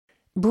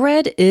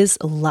Bread is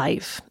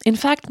life. In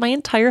fact, my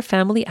entire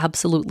family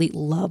absolutely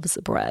loves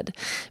bread.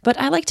 But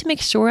I like to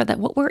make sure that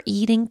what we're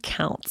eating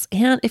counts.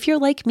 And if you're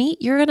like me,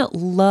 you're going to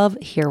love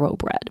Hero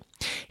Bread.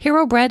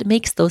 Hero Bread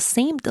makes those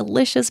same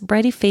delicious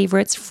bready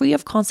favorites free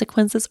of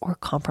consequences or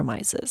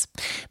compromises.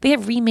 They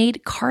have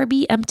remade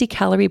carby,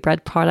 empty-calorie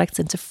bread products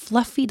into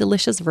fluffy,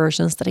 delicious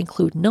versions that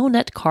include no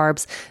net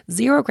carbs,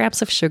 0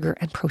 grams of sugar,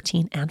 and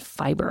protein and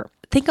fiber.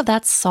 Think of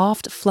that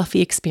soft,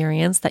 fluffy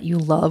experience that you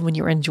love when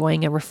you're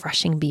enjoying a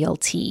refreshing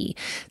BLT,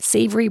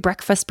 savory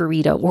breakfast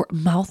burrito, or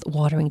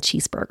mouth-watering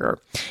cheeseburger.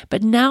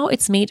 But now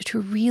it's made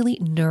to really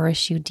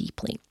nourish you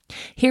deeply.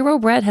 Hero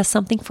Bread has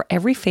something for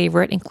every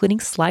favorite, including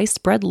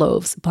sliced bread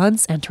loaves,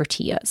 buns, and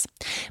tortillas.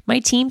 My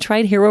team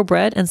tried Hero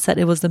Bread and said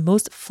it was the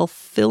most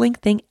fulfilling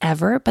thing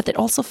ever, but it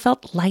also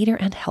felt lighter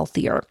and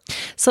healthier.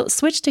 So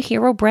switch to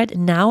Hero Bread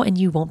now and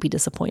you won't be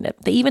disappointed.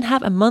 They even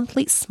have a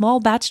monthly small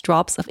batch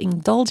drops of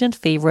indulgent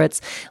favorites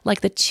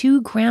like the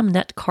 2-gram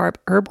net carb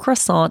herb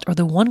croissant or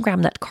the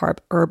 1-gram net carb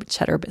herb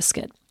cheddar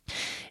biscuit.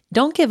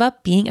 Don't give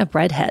up being a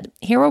breadhead.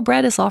 Hero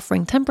Bread is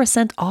offering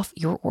 10% off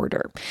your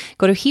order.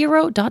 Go to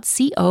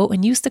hero.co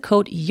and use the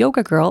code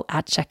YogaGirl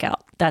at checkout.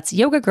 That's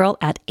YogaGirl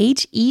at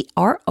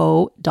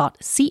HERO.co.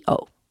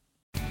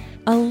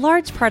 A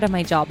large part of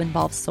my job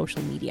involves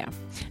social media.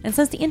 And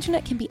since the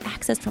internet can be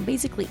accessed from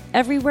basically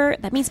everywhere,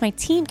 that means my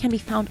team can be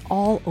found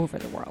all over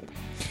the world.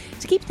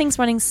 To keep things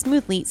running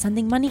smoothly,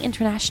 sending money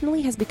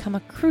internationally has become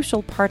a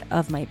crucial part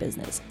of my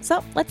business.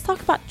 So let's talk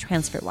about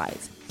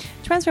TransferWise.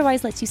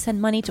 TransferWise lets you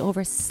send money to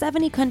over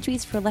 70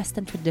 countries for less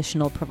than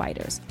traditional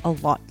providers, a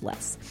lot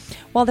less.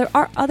 While there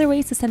are other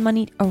ways to send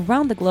money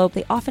around the globe,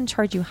 they often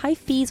charge you high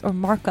fees or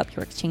mark up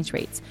your exchange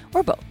rates,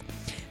 or both.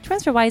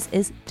 TransferWise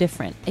is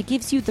different. It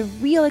gives you the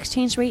real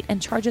exchange rate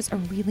and charges a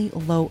really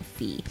low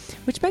fee,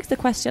 which begs the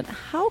question,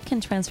 how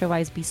can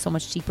TransferWise be so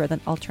much cheaper than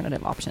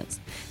alternative options?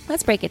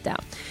 Let's break it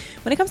down.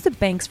 When it comes to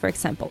banks, for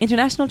example,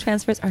 international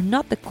transfers are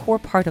not the core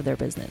part of their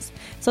business,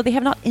 so they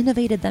have not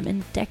innovated them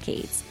in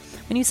decades.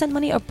 When you send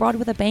money abroad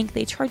with a bank,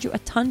 they charge you a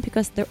ton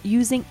because they're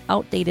using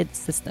outdated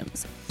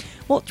systems.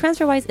 Well,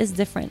 TransferWise is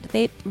different.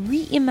 They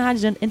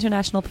reimagined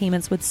international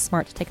payments with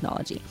smart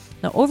technology.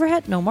 No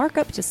overhead, no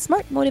markup, just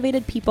smart,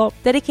 motivated people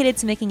dedicated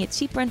to making it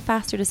cheaper and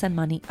faster to send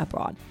money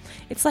abroad.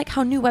 It's like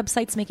how new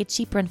websites make it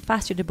cheaper and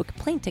faster to book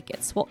plane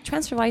tickets. Well,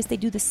 TransferWise, they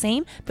do the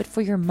same, but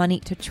for your money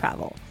to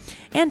travel.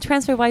 And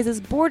TransferWise's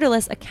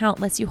borderless account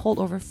lets you hold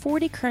over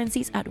 40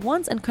 currencies at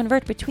once and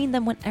convert between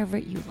them whenever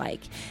you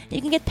like. And you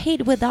can get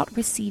paid without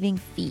receiving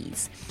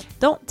fees.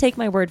 Don't take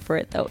my word for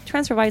it, though.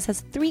 TransferWise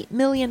has 3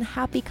 million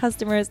happy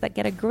customers that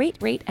get a great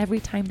rate every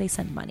time they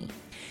send money.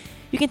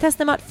 You can test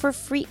them out for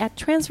free at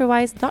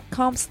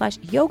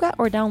transferwise.com/yoga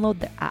or download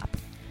the app.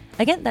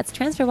 Again, that's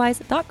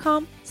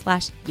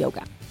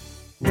transferwise.com/yoga.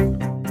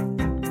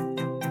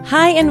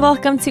 Hi, and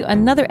welcome to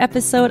another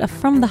episode of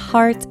From the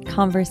Heart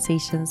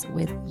Conversations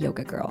with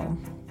Yoga Girl.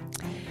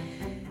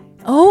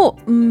 Oh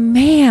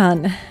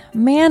man.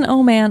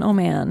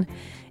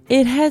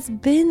 It has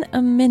been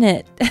a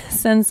minute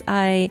since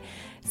I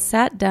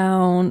sat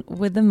down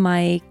with the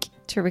mic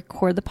to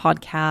record the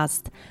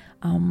podcast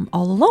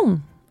all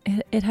alone.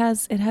 It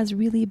has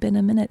really been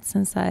a minute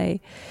since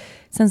I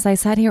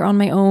sat here on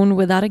my own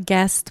without a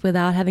guest,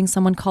 without having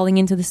someone calling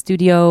into the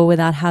studio,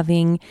 without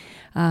having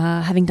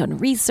done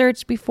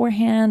research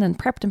beforehand and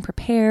prepped and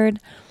prepared.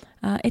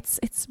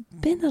 It's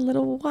been a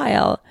little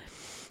while,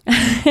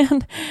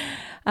 and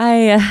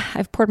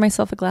I've poured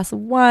myself a glass of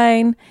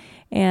wine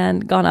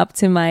and gone up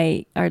to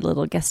our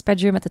little guest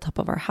bedroom at the top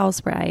of our house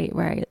where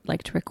I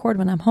like to record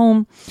when I'm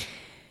home.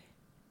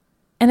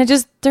 And I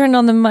just turned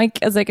on the mic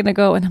a second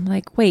ago, and I'm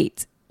like,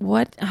 wait.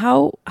 What?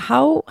 How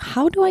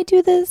do I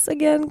do this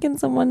again? Can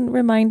someone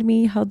remind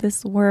me how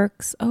this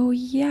works? Oh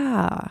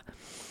yeah.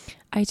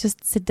 I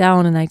just sit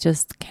down and I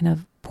just kind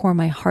of pour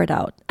my heart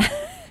out.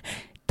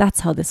 That's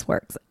how this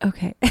works.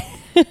 Okay.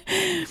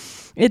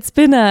 It's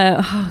been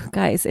it's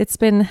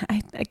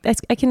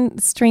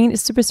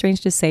super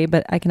strange to say,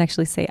 but I can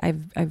actually say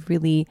I've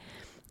really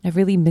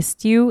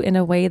missed you in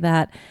a way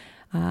that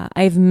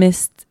I've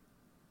missed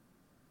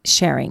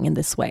sharing in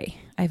this way.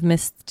 I've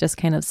missed just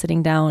kind of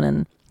sitting down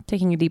and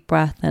taking a deep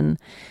breath and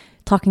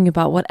talking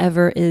about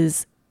whatever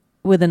is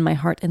within my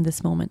heart in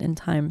this moment in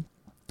time.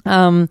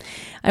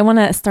 I want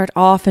to start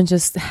off and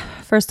just,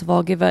 first of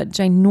all, give a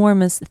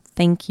ginormous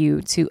thank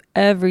you to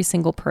every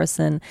single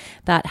person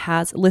that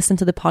has listened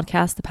to the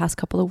podcast the past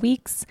couple of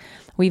weeks.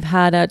 We've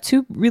had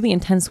 2 really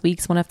intense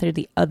weeks, one after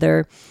the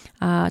other,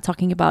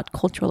 talking about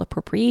cultural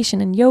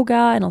appropriation in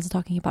yoga and also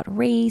talking about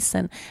race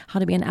and how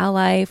to be an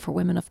ally for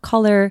women of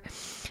color.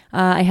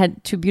 I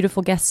had 2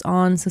 beautiful guests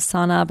on,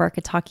 Susanna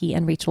Barkataki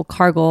and Rachel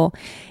Cargill,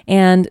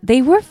 and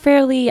they were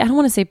fairly, I don't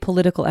want to say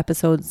political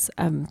episodes,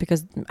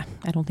 because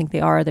I don't think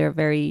they are. They're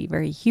very,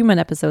 very human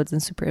episodes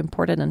and super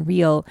important and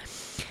real.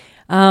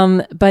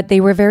 But they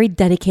were very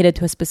dedicated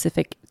to a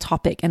specific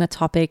topic, and a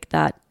topic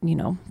that,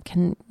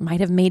 might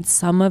have made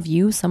some of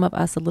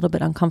us a little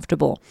bit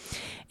uncomfortable.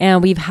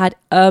 And we've had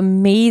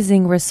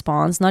amazing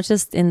response, not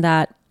just in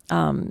that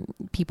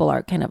people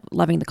are kind of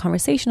loving the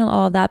conversation and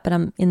all of that, but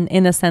I'm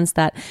in a sense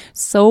that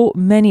so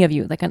many of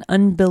you, like an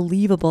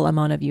unbelievable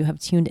amount of you, have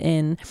tuned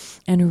in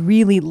and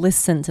really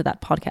listened to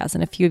that podcast.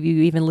 And a few of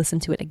you even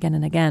listened to it again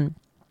and again.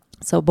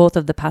 So both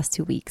of the past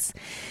 2 weeks.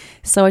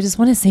 So I just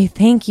want to say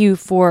thank you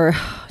for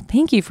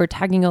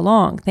tagging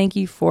along. Thank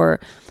you for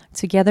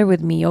together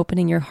with me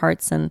opening your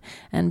hearts and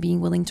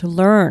being willing to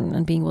learn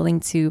and being willing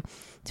to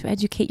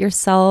educate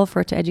yourself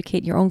or to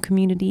educate your own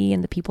community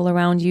and the people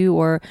around you,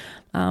 or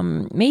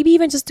maybe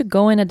even just to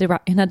go in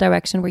a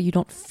direction where you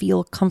don't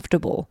feel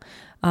comfortable.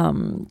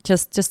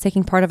 Just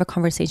taking part of a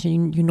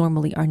conversation you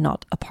normally are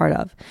not a part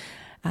of.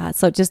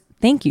 So just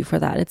thank you for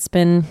that. It's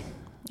been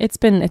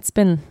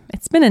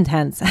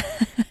intense.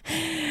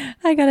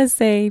 I gotta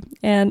say.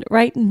 And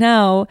right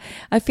now,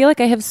 I feel like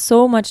I have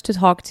so much to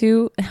talk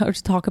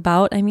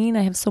about.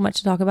 I have so much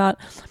to talk about.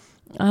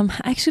 I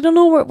actually don't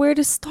know where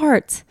to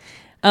start.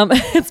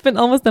 It's been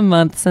almost a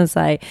month since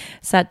I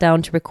sat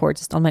down to record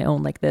just on my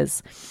own like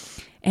this.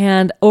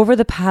 And over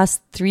the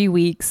past 3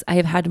 weeks, I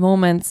have had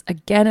moments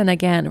again and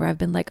again where I've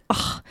been like,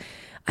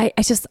 I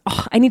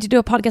need to do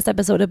a podcast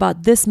episode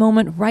about this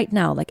moment right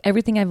now. Like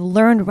everything I've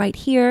learned right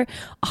here,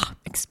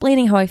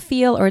 explaining how I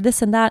feel or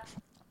this and that.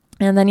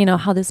 And then,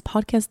 how this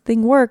podcast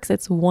thing works.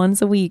 It's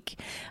once a week.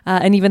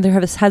 And even there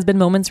has been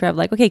moments where I'm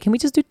like, okay, can we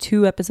just do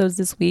 2 episodes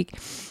this week?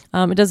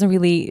 It doesn't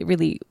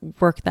really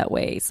work that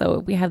way. So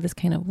we have this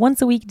kind of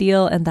once a week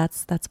deal, and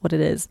that's what it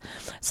is.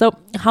 So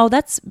how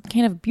that's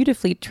kind of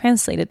beautifully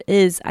translated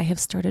is I have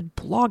started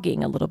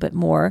blogging a little bit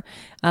more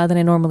than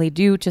I normally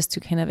do, just to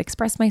kind of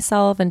express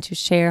myself and to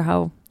share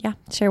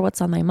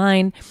what's on my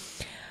mind.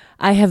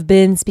 I have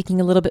been speaking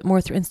a little bit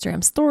more through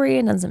Instagram story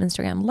and done some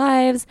Instagram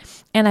lives,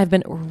 and I've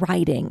been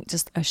writing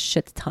just a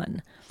shit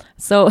ton.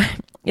 So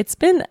it's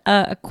been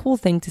a cool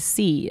thing to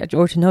see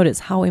or to notice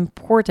how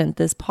important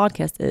this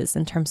podcast is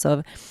in terms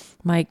of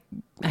my,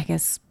 I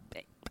guess,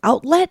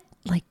 outlet,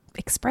 like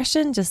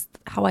expression, just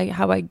how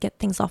I get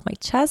things off my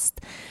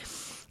chest.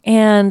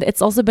 And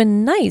it's also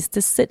been nice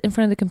to sit in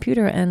front of the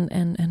computer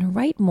and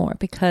write more,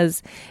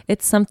 because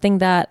it's something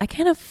that I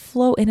kind of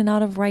flow in and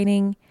out of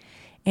writing,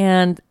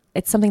 and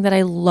it's something that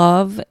I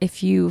love.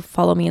 If you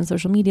follow me on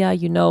social media,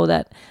 you know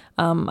that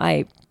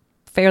I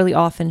fairly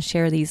often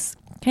share these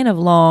kind of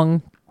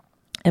long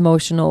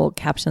emotional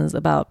captions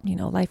about,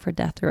 life or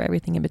death or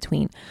everything in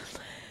between.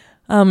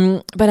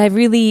 But I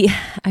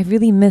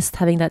really missed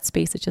having that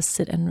space to just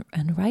sit and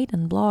write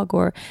and blog,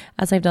 or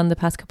as I've done the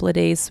past couple of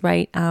days,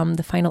 write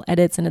the final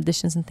edits and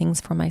additions and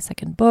things for my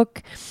second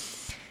book.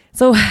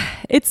 So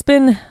it's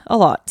been a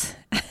lot.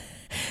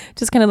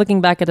 Just kind of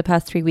looking back at the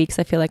past 3 weeks,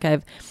 I feel like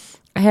I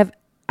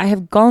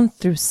have gone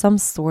through some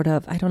sort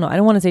of, I don't know, I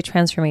don't want to say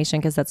transformation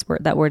because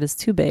that word is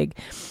too big,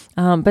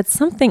 but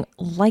something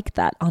like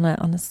that on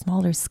a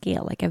smaller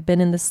scale. Like I've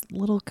been in this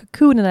little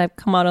cocoon and I've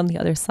come out on the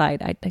other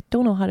side. I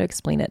don't know how to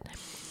explain it.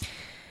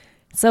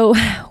 So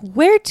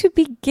where to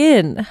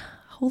begin?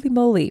 Holy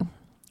moly.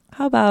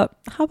 How about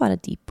a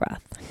deep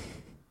breath?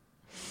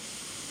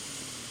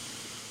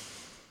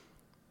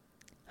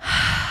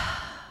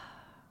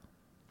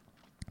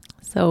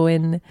 So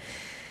in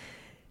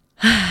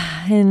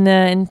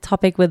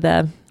topic with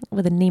the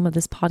name of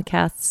this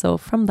podcast. So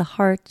from the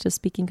heart, just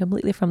speaking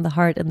completely from the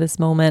heart in this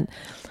moment,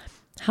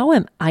 how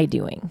am I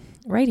doing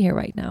right here,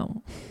 right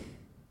now?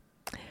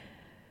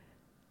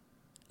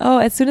 Oh,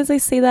 as soon as I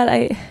say that,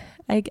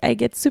 I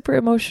get super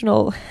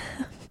emotional.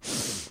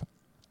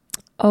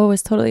 Oh, I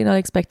was totally not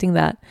expecting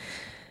that.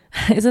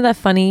 Isn't that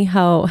funny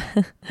how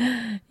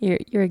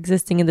you're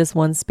existing in this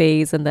one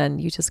space and then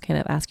you just kind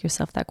of ask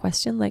yourself that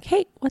question, like,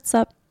 hey, what's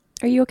up?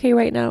 Are you okay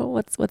right now?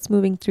 What's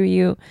moving through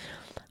you?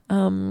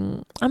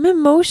 I'm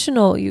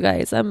emotional, you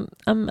guys.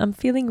 I'm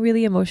feeling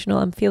really emotional.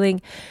 I'm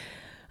tearing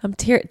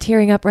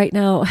up right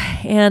now.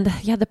 And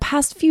yeah, the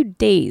past few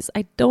days,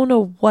 I don't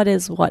know what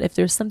is what. If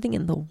there's something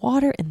in the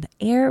water, in the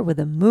air, with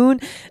the moon.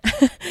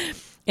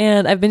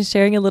 And I've been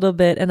sharing a little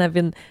bit, and I've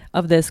been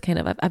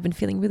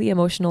feeling really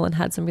emotional and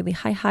had some really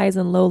high highs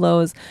and low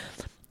lows.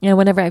 And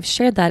whenever I've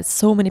shared that,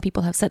 so many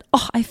people have said,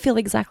 oh, I feel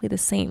exactly the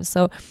same.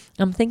 So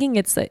I'm thinking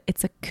it's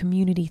a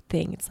community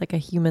thing. It's like a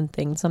human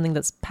thing, something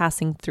that's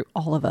passing through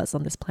all of us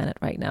on this planet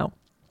right now,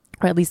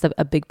 or at least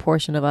a big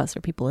portion of us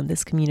or people in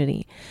this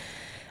community.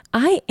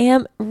 I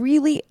am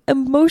really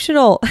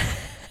emotional.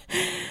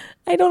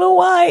 I don't know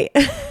why.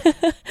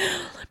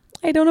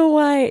 I don't know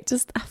why.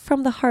 Just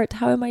from the heart,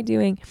 how am I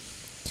doing?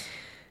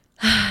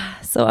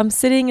 So I'm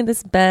sitting in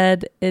this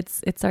bed.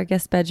 It's our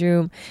guest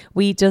bedroom.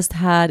 We just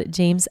had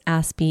James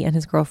Aspey and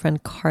his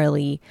girlfriend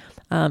Carly.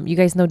 You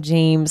guys know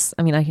James.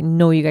 I mean, I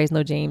know you guys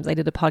know James. I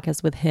did a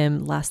podcast with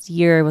him last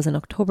year. It was in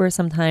October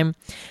sometime.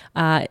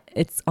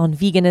 It's on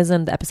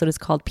veganism. The episode is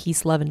called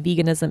Peace, Love, and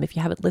Veganism. If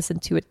you haven't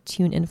listened to it,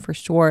 tune in for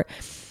sure.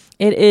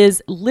 It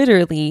is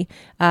literally,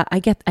 I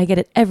get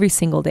it every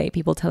single day.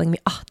 People telling me,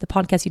 the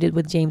podcast you did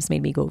with James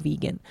made me go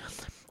vegan.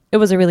 It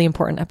was a really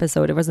important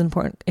episode. It was an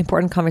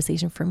important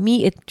conversation for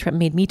me. It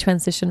made me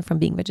transition from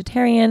being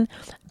vegetarian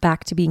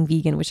back to being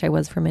vegan, which I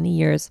was for many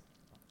years.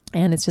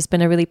 And it's just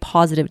been a really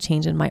positive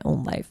change in my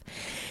own life.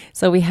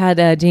 So we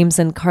had James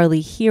and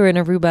Carly here in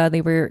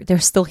Aruba. They're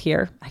still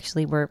here.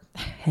 Actually, we're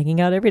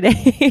hanging out every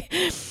day.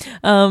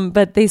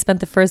 But they spent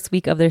the first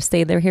week of their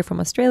stay. They're here from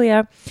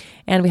Australia.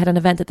 And we had an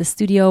event at the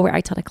studio where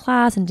I taught a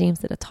class and James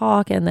did a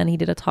talk. And then he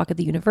did a talk at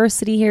the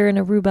university here in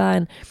Aruba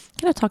and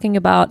kind of talking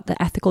about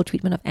the ethical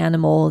treatment of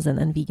animals and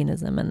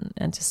veganism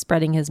and just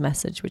spreading his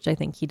message, which I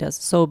think he does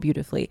so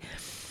beautifully.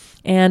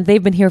 And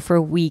they've been here for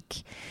a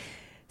week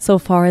so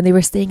far, and they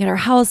were staying at our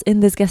house in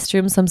this guest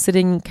room. So I'm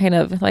sitting kind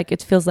of like,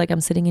 it feels like I'm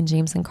sitting in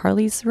James and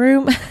Carly's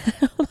room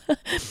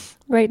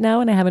right now,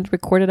 and I haven't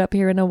recorded up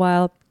here in a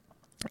while.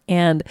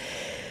 And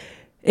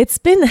it's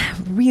been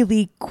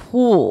really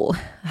cool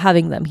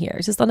having them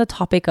here, just on the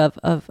topic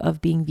of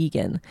being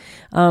vegan.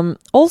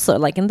 Also,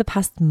 like in the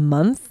past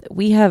month,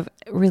 we have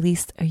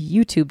released a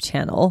YouTube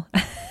channel.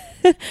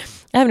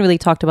 I haven't really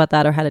talked about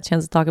that or had a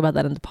chance to talk about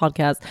that in the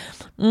podcast.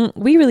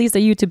 We released a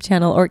YouTube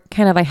channel, or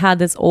kind of, I had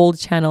this old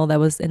channel that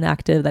was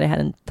inactive that I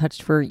hadn't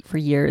touched for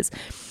years.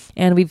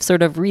 And we've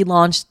sort of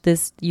relaunched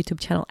this YouTube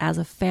channel as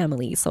a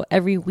family. So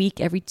every week,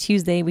 every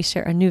Tuesday, we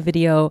share a new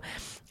video,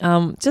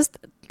 just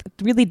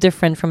really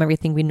different from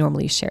everything we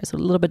normally share. So a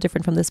little bit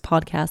different from this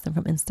podcast and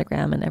from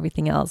Instagram and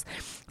everything else.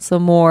 So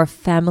more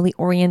family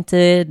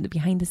oriented,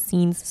 behind the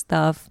scenes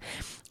stuff.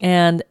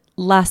 And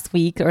last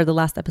week, or the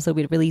last episode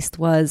we released,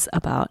 was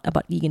about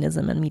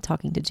veganism and me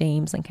talking to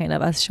James and kind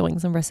of us showing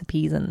some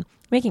recipes and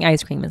making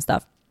ice cream and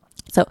stuff.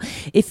 So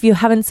if you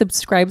haven't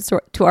subscribed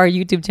to our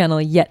YouTube channel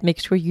yet,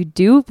 make sure you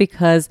do,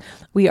 because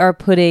we are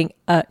putting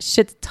a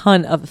shit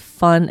ton of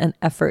fun and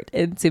effort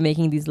into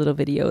making these little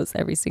videos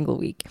every single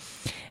week.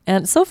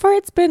 And so far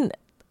it's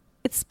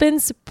been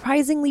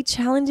surprisingly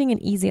challenging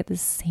and easy at the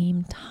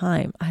same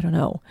time. I don't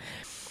know.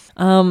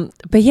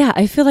 But yeah,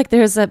 I feel like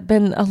there's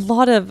been a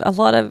lot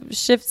of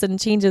shifts and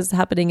changes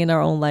happening in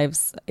our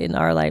lives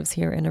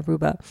here in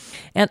Aruba,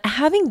 and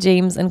having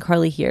James and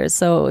Carly here.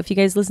 So if you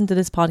guys listen to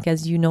this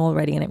podcast, you know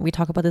already, and we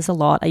talk about this a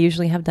lot. I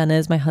usually have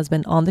Dennis, my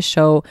husband, on the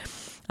show.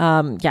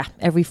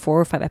 Every 4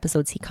 or 5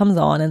 episodes he comes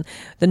on, and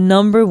the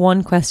number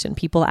one question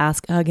people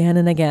ask again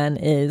and again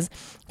is,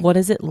 what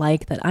is it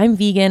like that I'm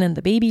vegan and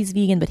the baby's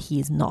vegan, but he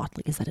is not?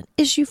 Like, is that an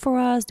issue for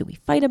us? Do we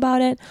fight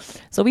about it?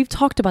 So we've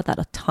talked about that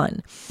a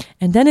ton.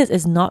 And Dennis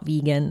is not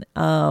vegan.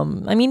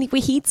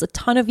 He eats a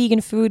ton of vegan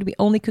food. We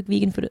only cook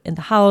vegan food in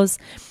the house.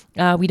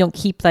 We don't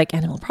keep like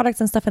animal products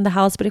and stuff in the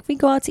house, but if we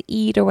go out to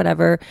eat or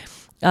whatever,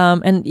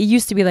 and it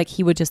used to be like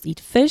he would just eat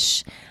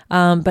fish.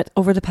 But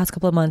over the past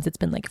couple of months, it's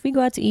been like, if we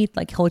go out to eat,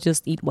 like he'll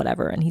just eat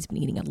whatever. And he's been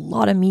eating a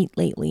lot of meat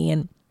lately.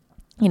 And,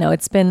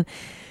 it's been,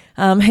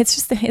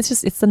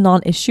 it's a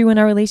non-issue in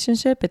our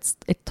relationship.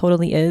 It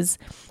totally is.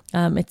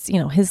 It's,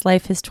 his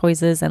life, his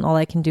choices. And all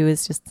I can do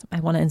is I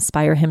want to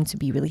inspire him to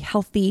be really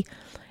healthy.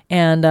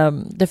 And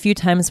the few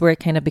times where it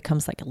kind of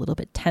becomes like a little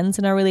bit tense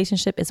in our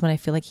relationship is when I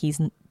feel like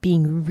he's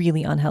being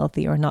really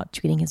unhealthy or not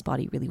treating his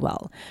body really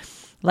well.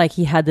 Like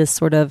he had this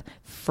sort of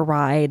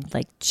fried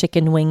like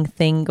chicken wing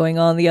thing going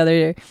on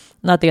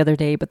not the other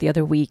day, but the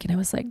other week. And I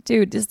was like,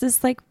 dude, is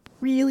this like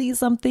really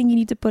something you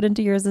need to put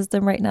into your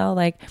system right now?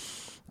 Like,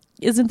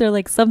 isn't there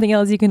like something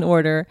else you can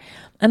order?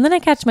 And then I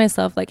catch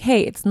myself like,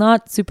 hey, it's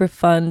not super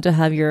fun to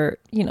have your,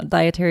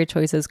 dietary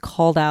choices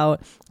called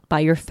out by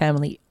your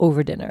family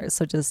over dinner.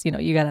 So just,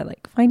 you gotta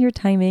like find your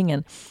timing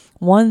and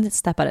one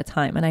step at a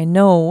time. And I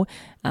know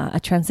a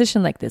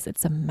transition like this,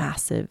 it's a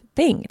massive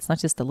thing. It's not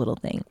just a little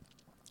thing.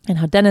 And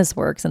how Dennis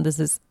works, and this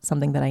is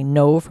something that I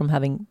know from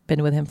having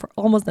been with him for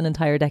almost an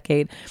entire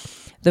decade,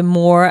 the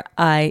more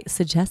I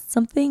suggest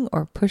something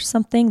or push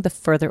something, the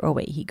further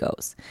away he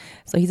goes.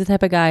 So he's the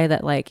type of guy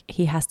that like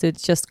he has to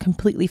just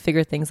completely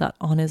figure things out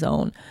on his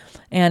own.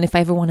 And if I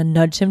ever want to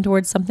nudge him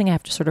towards something, I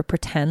have to sort of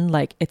pretend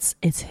like it's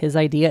his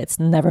idea. It's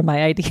never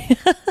my idea,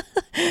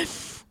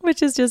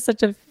 which is just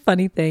such a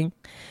funny thing.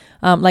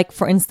 Like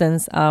for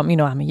instance, I'm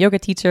a yoga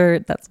teacher.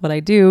 That's what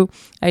I do.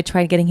 I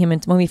tried getting him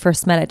into, when we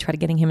first met, I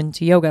tried getting him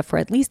into yoga for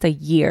at least a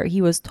year.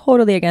 He was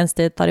totally against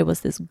it, thought it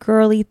was this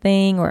girly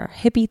thing or a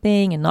hippie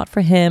thing and not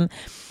for him.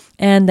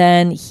 And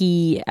then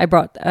I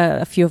brought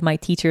a few of my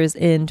teachers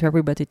in to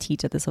Aruba to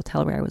teach at this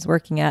hotel where I was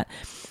working at.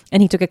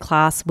 And he took a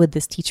class with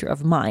this teacher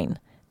of mine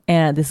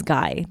and this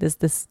guy,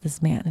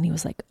 this man. And he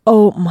was like,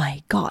 oh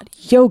my God,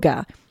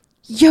 yoga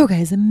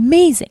is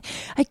amazing.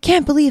 I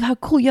can't believe how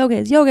cool yoga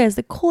is. Yoga is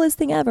the coolest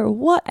thing ever.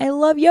 What? I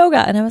love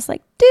yoga. And I was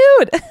like,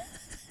 dude,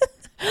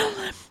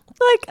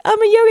 like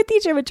I'm a yoga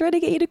teacher. I've been trying to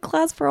get you to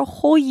class for a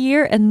whole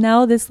year. And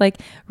now this like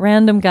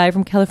random guy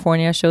from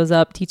California shows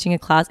up teaching a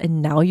class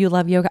and now you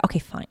love yoga. Okay,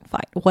 fine.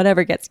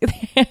 Whatever gets you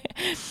there.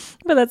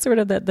 But that's sort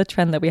of the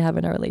trend that we have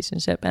in our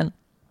relationship. And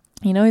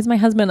he's my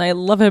husband. I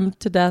love him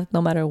to death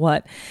no matter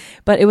what.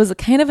 But it was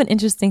kind of an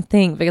interesting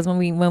thing because when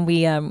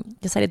we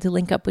decided to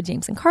link up with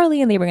James and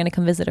Carly and they were going to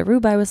come visit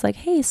Aruba, I was like,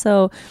 hey,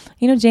 so,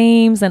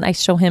 James, and I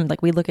show him,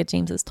 like we look at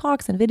James's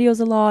talks and videos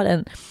a lot.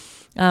 And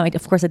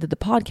Of course, I did the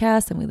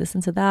podcast and we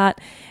listened to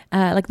that.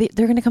 Like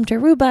they're going to come to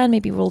Aruba and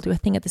maybe we'll do a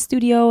thing at the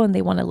studio and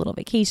they want a little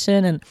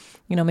vacation. And,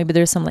 you know, maybe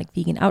there's some like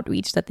vegan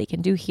outreach that they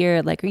can do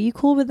here. Like, are you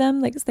cool with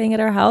them like staying at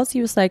our house?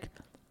 He was like,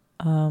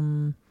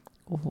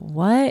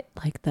 what?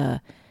 Like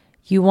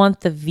you want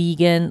the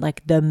vegan,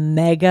 like the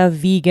mega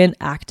vegan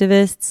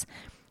activists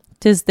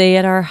to stay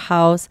at our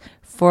house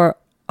for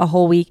a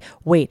whole week?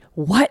 Wait,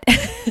 what?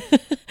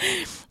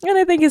 And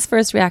I think his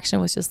first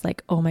reaction was just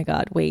like, oh my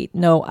God, wait,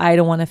 no, I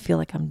don't want to feel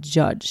like I'm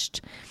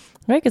judged,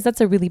 right? Because that's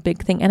a really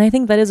big thing. And I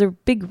think that is a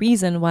big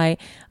reason why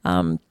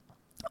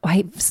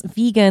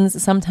vegans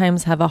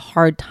sometimes have a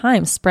hard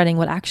time spreading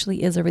what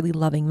actually is a really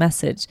loving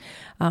message.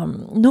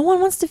 No one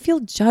wants to feel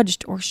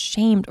judged or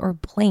shamed or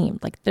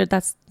blamed. Like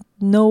that's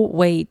no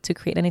way to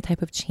create any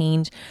type of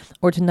change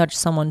or to nudge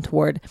someone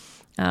toward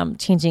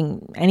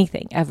changing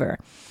anything ever.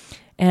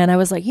 And I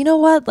was like, you know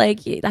what? Like,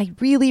 I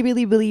really,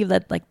 really believe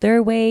that like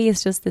their way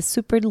is just this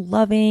super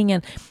loving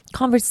and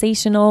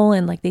conversational.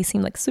 And like, they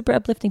seem like super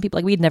uplifting people.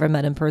 Like we'd never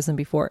met in person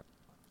before.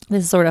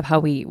 This is sort of how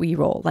we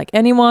roll. Like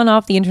anyone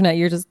off the internet,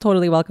 you're just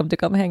totally welcome to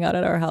come hang out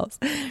at our house.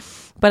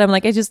 But I'm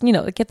like, I just,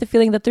 get the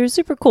feeling that they're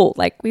super cool.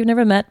 Like we've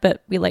never met,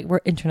 but we're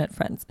internet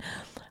friends.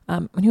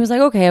 And he was like,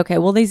 okay.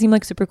 Well, they seem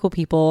like super cool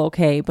people.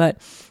 Okay. But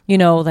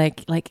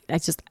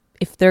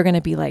if they're going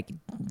to be like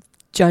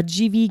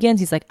judgy vegans,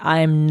 he's like,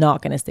 I'm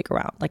not going to stick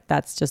around. Like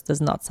that's just does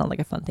not sound like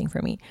a fun thing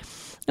for me.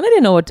 And I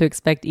didn't know what to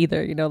expect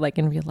either, like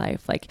in real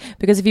life, like,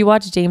 because if you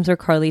watch James or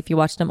Carly, if you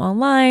watch them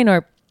online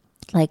or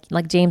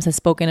like James has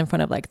spoken in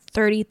front of like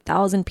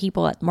 30,000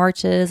 people at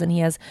marches and he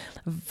has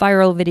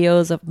viral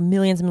videos of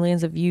millions and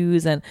millions of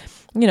views and,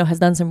 has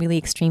done some really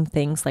extreme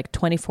things like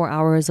 24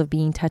 hours of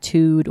being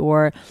tattooed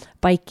or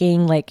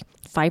biking like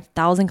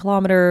 5,000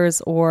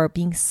 kilometers or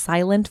being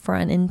silent for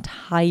an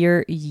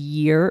entire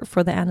year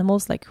for the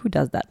animals. Like who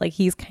does that? Like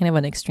he's kind of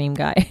an extreme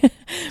guy.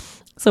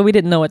 So we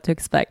didn't know what to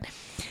expect.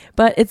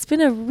 But it's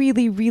been a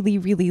really, really,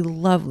 really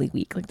lovely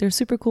week. Like they're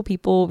super cool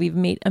people. We've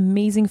made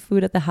amazing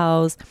food at the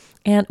house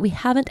and we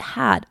haven't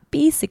had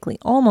basically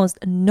almost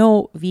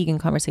no vegan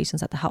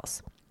conversations at the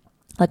house,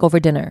 like over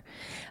dinner.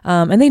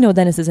 And they know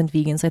Dennis isn't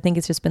vegan. So I think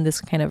it's just been this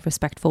kind of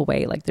respectful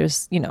way. Like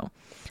there's,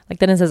 like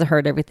Dennis has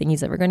heard everything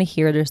he's ever going to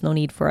hear. There's no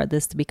need for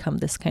this to become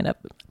this kind of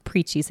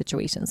preachy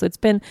situation. So it's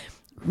been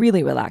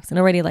really relaxed. And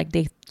already like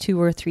day 2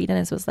 or 3,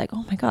 Dennis was like,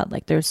 oh my God,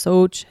 like they're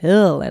so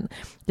chill. And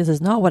this is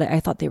not what I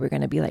thought they were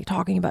going to be like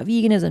talking about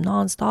veganism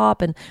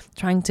nonstop and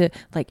trying to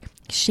like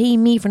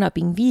shame me for not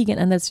being vegan.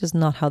 And that's just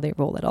not how they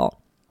roll at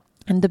all.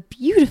 And the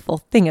beautiful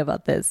thing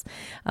about this,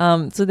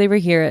 so they were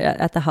here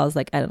at the house,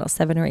 like,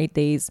 7 or 8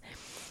 days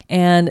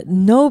and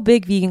no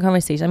big vegan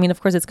conversation. I mean, of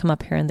course it's come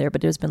up here and there,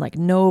 but there's been like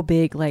no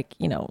big, like,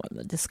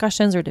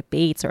 discussions or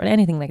debates or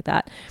anything like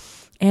that.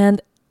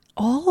 And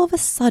all of a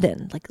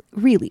sudden, like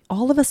really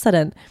all of a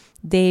sudden,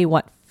 day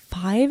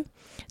 5,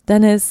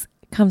 Dennis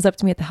comes up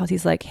to me at the house.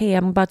 He's like, hey,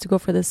 I'm about to go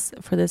for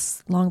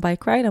this long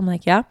bike ride. I'm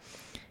like, yeah.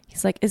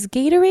 He's like, is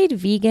Gatorade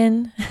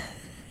vegan?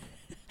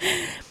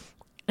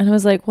 And I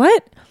was like,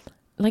 what?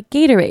 Like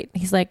Gatorade?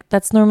 He's like,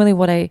 that's normally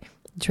what I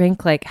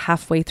drink like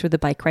halfway through the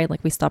bike ride.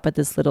 Like we stop at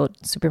this little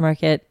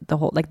supermarket,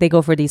 they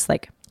go for these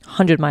like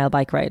 100-mile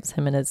bike rides,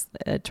 him and his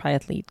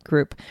triathlete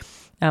group.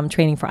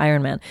 Training for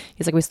Ironman.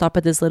 He's like, we stop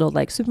at this little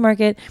like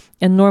supermarket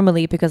and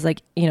normally because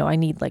like, I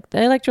need like the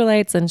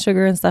electrolytes and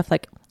sugar and stuff,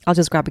 like I'll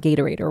just grab a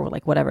Gatorade or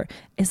like whatever.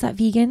 Is that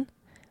vegan?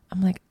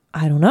 I'm like,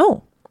 I don't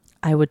know.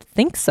 I would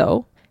think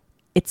so.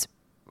 It's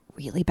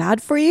really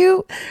bad for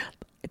you.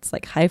 It's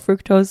like high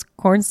fructose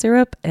corn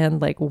syrup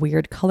and like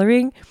weird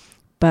coloring,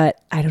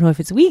 but I don't know if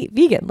it's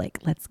vegan. Like,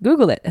 let's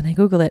Google it. And I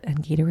Google it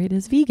and Gatorade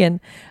is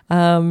vegan.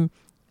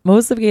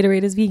 Most of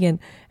Gatorade is vegan.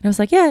 And I was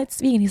like, yeah, it's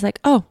vegan. He's like,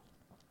 oh,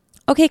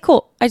 okay,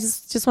 cool. I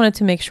just wanted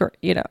to make sure,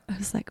 I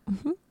was like,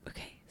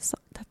 okay, so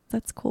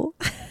that's cool.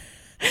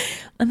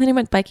 And then I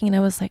went biking and I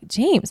was like,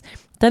 James,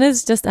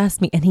 Dennis just asked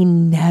me, and he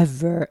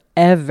never,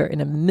 ever in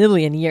a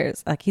million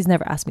years, like he's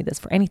never asked me this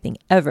for anything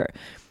ever.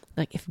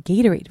 Like if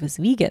Gatorade was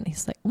vegan,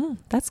 he's like,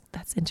 that's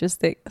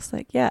interesting. I was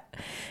like, yeah.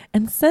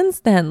 And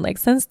since then, like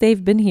since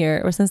they've been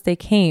here or since they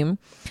came,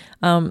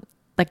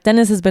 like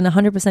Dennis has been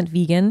 100%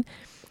 vegan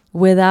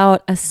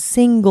without a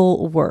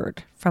single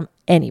word from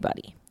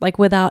anybody, like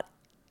without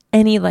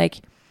any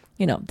like,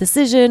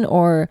 decision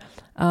or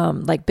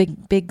like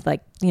big,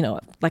 like,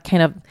 like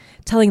kind of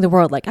telling the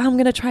world like, I'm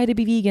going to try to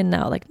be vegan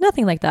now, like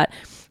nothing like that.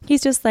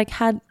 He's just like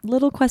had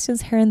little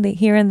questions here and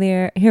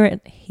there.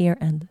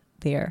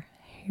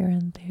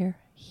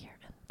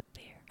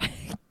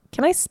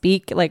 Can I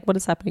speak? Like, what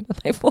is happening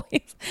with my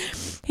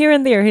voice? Here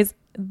and there. He's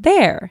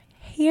there,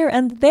 here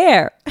and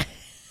there.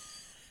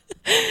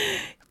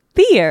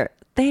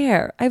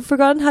 There. I've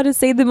forgotten how to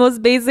say the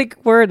most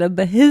basic word in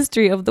the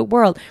history of the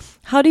world.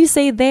 How do you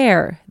say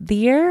there?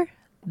 There?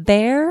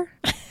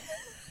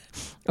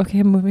 Okay,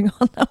 I'm moving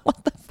on now.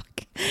 What the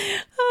fuck?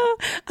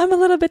 I'm a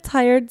little bit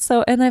tired,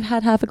 and I've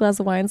had half a glass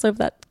of wine, so if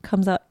that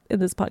comes out in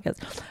this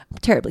podcast, I'm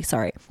terribly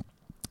sorry.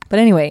 But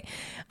anyway,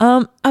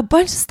 a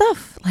bunch of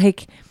stuff.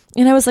 Like,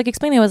 and I was like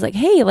explaining, I was like,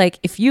 hey, like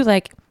if you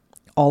like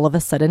all of a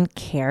sudden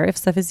care if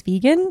stuff is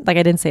vegan. Like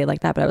I didn't say it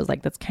like that, but I was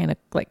like, that's kind of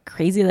like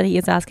crazy that he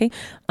is asking.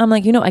 I'm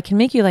like, I can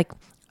make you like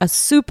a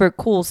super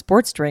cool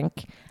sports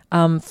drink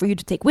for you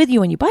to take with you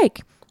when you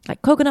bike,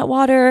 like coconut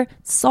water,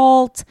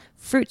 salt,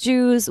 fruit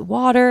juice,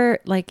 water.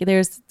 Like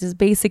there's this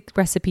basic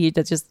recipe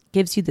that just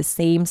gives you the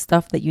same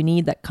stuff that you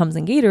need that comes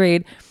in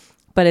Gatorade,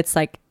 but it's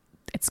like,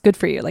 it's good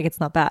for you. Like it's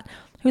not bad.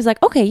 He was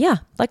like, okay, yeah,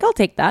 like I'll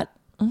take that.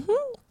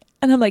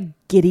 And I'm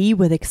like giddy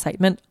with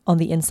excitement on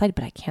the inside,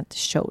 but I can't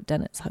show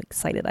Dennis how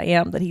excited I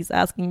am that he's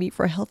asking me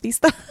for healthy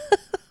stuff.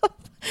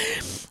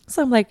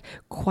 So I'm like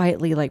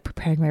quietly like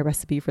preparing my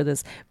recipe for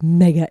this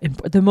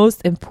the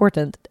most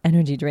important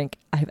energy drink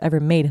I've ever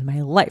made in my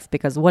life.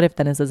 Because what if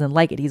Dennis doesn't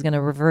like it? He's going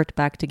to revert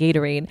back to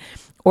Gatorade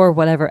or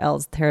whatever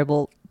else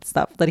terrible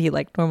stuff that he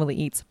like normally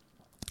eats.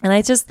 And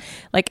I just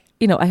like,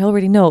 I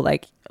already know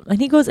like when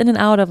he goes in and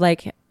out of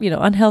like,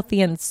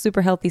 unhealthy and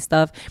super healthy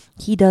stuff,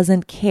 he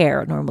doesn't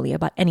care normally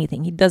about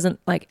anything. He doesn't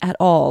like at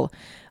all,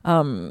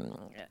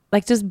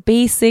 like just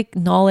basic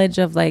knowledge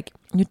of like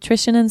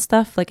nutrition and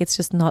stuff. Like it's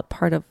just not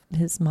part of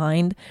his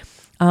mind.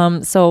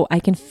 So I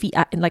can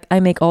I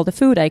make all the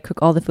food, I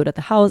cook all the food at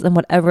the house, and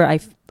whatever I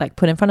like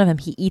put in front of him,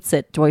 he eats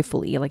it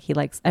joyfully. Like he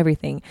likes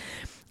everything.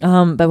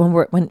 But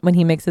when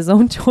he makes his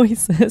own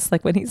choices,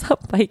 like when he's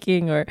out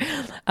biking or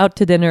out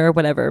to dinner or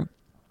whatever,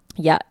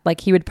 yeah,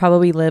 like he would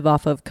probably live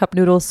off of cup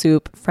noodle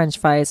soup, French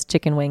fries,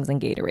 chicken wings, and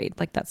Gatorade.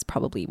 Like that's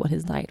probably what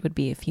his diet would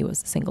be if he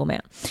was a single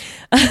man.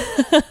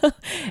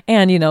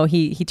 And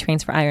he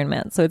trains for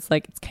Ironman, so it's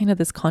kind of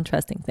this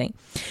contrasting thing.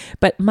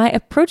 But my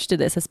approach to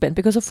this has been,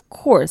 because of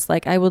course,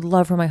 like I would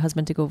love for my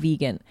husband to go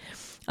vegan.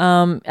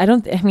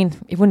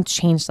 It wouldn't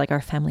change like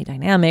our family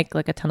dynamic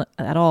like a ton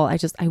at all.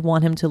 I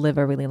want him to live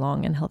a really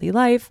long and healthy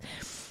life.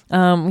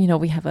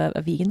 We have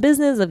a vegan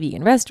business, a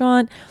vegan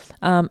restaurant.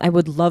 I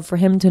would love for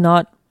him to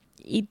not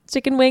eat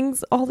chicken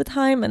wings all the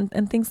time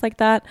and things like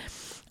that.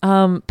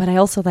 But I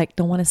also like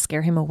don't want to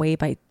scare him away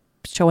by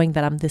showing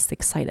that I'm this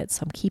excited.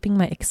 So I'm keeping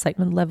my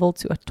excitement level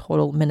to a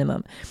total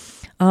minimum.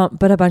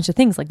 But a bunch of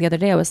things, like the other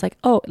day I was like,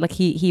 oh, like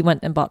he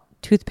went and bought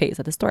toothpaste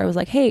at the store. I was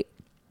like, hey,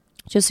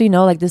 just so you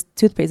know, like this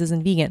toothpaste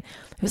isn't vegan.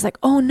 He was like,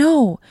 oh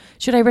no,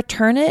 should I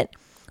return it?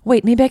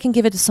 Wait, maybe I can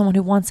give it to someone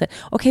who wants it.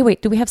 Okay,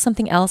 wait, do we have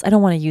something else? I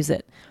don't want to use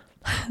it.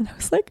 And I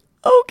was like,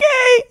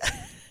 okay,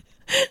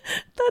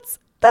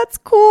 that's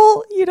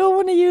cool. You don't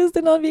want to use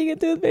the non-vegan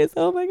toothpaste.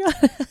 Oh my God.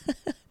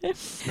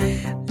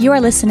 You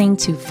are listening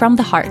to From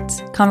the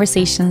Heart,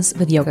 Conversations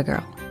with Yoga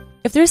Girl.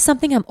 If there's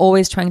something I'm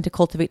always trying to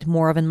cultivate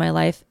more of in my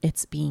life,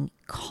 it's being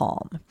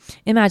calm.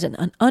 Imagine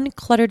an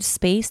uncluttered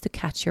space to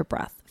catch your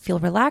breath. Feel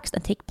relaxed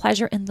and take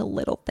pleasure in the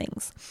little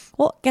things.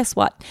 Well, guess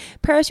what?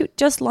 Parachute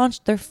just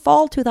launched their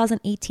fall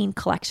 2018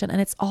 collection,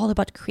 and it's all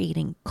about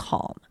creating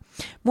calm.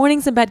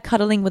 Mornings in bed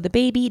cuddling with the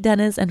baby,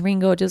 Dennis and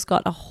Ringo just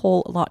got a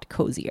whole lot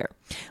cozier.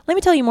 Let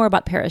me tell you more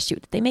about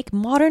Parachute. They make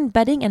modern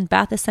bedding and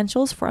bath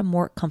essentials for a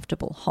more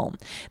comfortable home.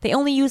 They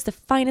only use the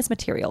finest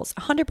materials,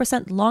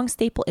 100% long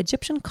staple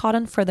Egyptian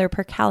cotton for their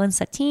percale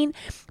sateen,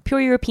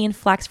 pure European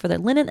flax for their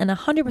linen, and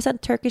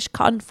 100% Turkish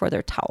cotton for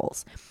their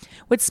towels.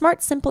 With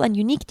smart, simple, and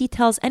unique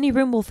details, any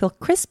room will feel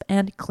crisp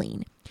and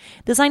clean.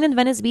 Designed in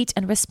Venice Beach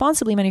and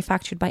responsibly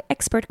manufactured by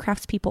expert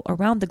craftspeople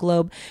around the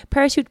globe,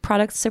 Parachute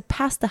products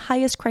surpass the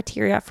highest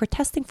criteria for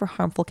testing for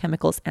harmful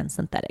chemicals and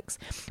synthetics.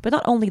 But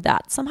not only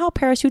that, somehow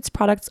Parachute's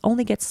products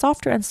only get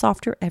softer and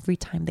softer every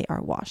time they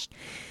are washed.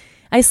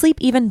 I sleep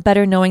even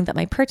better knowing that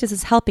my purchase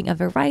is helping a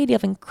variety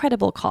of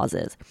incredible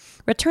causes.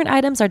 Return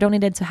items are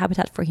donated to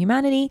Habitat for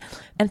Humanity,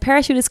 and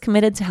Parachute is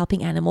committed to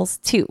helping animals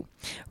too.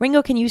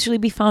 Ringo can usually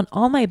be found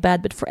on my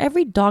bed, but for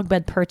every dog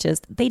bed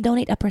purchased, they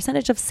donate a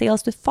percentage of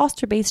sales to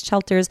foster-based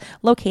shelters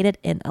located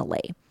in LA.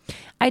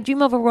 I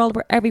dream of a world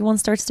where everyone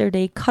starts their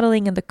day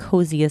cuddling in the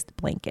coziest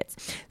blankets.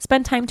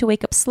 Spend time to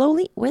wake up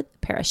slowly with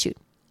Parachute.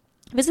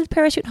 Visit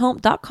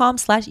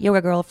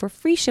parachutehome.com/yogagirl for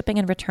free shipping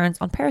and returns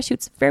on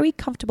Parachute's very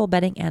comfortable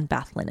bedding and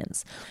bath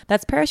linens.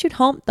 That's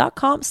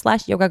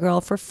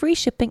parachutehome.com/yogagirl for free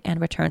shipping and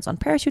returns on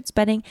Parachute's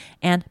bedding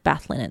and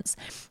bath linens.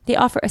 They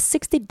offer a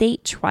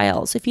 60-day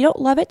trial, so if you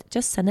don't love it,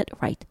 just send it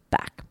right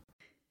back.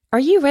 Are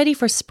you ready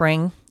for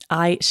spring?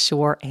 I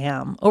sure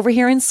am. Over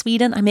here in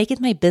Sweden, I make it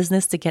my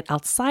business to get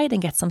outside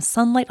and get some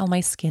sunlight on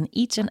my skin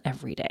each and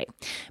every day.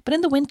 But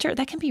in the winter,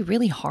 that can be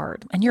really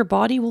hard, and your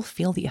body will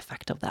feel the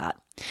effect of that.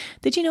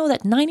 Did you know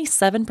that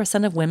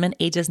 97% of women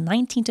ages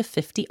 19 to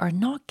 50 are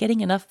not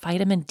getting enough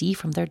vitamin D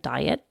from their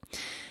diet?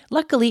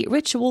 Luckily,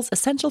 Ritual's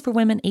Essential for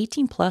Women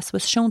 18 Plus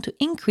was shown to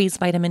increase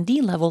vitamin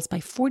D levels by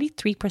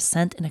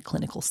 43% in a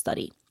clinical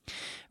study.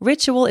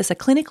 Ritual is a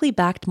clinically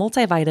backed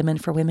multivitamin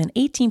for women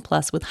 18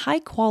 plus with high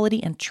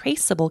quality and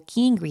traceable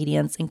key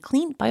ingredients in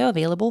clean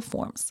bioavailable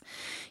forms.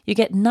 You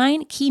get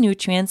 9 key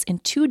nutrients in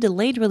 2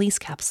 delayed release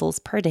capsules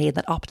per day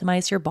that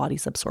optimize your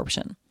body's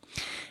absorption.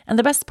 And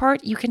the best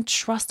part, you can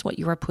trust what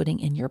you are putting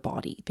in your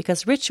body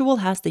because Ritual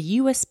has the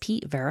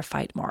USP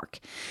verified mark.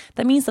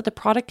 That means that the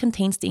product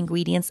contains the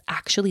ingredients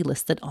actually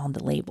listed on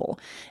the label.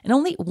 And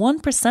only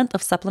 1%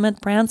 of supplement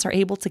brands are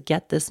able to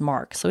get this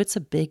mark, so it's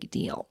a big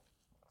deal.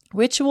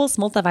 Ritual's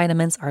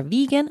multivitamins are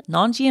vegan,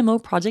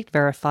 non-GMO project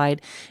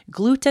verified,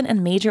 gluten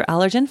and major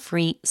allergen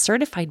free,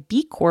 certified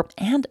B Corp,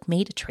 and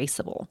made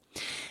traceable.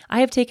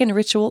 I have taken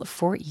Ritual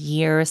for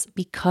years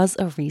because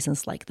of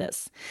reasons like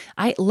this.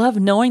 I love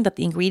knowing that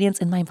the ingredients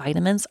in my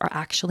vitamins are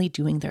actually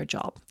doing their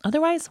job.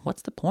 Otherwise,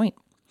 what's the point?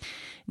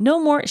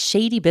 No more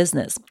shady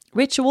business.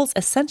 Ritual's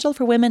Essential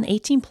for Women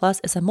 18 Plus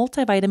is a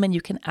multivitamin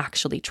you can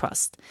actually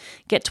trust.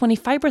 Get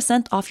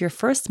 25% off your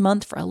first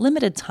month for a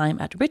limited time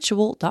at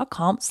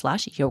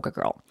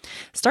ritual.com/yogagirl.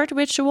 Start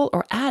Ritual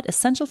or add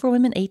Essential for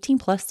Women 18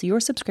 Plus to your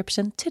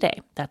subscription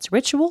today. That's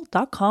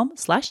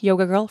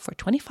ritual.com/yogagirl for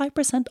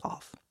 25%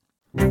 off.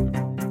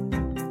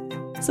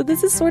 So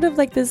this is sort of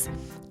like this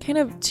kind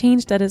of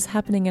change that is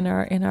happening in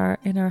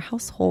our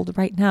household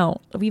right now.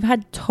 We've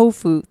had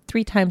tofu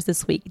 3 times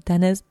this week.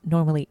 Dennis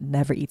normally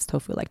never eats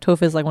tofu. Like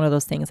tofu is like one of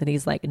those things that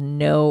he's like,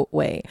 no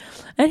way.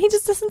 And he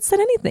just doesn't say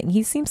anything.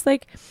 He seems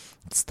like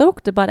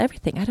stoked about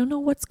everything. I don't know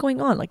what's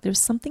going on. Like there's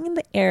something in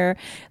the air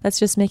that's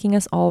just making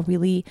us all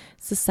really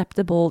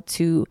susceptible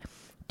to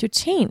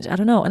change. I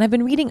don't know. And I've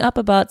been reading up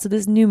about, so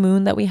this new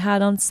moon that we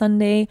had on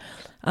Sunday,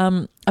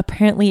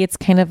 apparently it's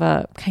kind of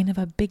a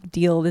big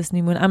deal, this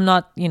new moon. I'm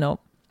not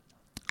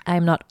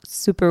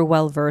super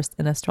well versed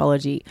in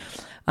astrology.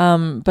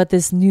 But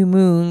this new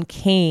moon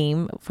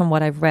came, from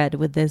what I've read,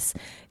 with this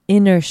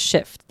inner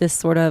shift, this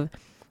sort of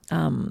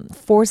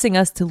forcing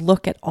us to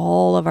look at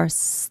all of our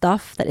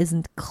stuff that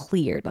isn't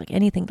cleared, like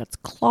anything that's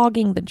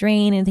clogging the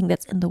drain, anything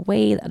that's in the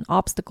way, an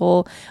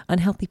obstacle,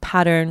 unhealthy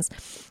patterns,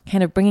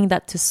 kind of bringing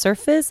that to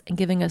surface and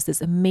giving us this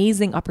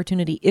amazing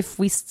opportunity, if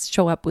we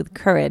show up with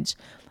courage,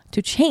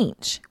 to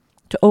change,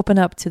 to open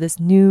up to this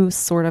new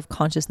sort of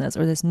consciousness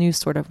or this new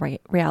sort of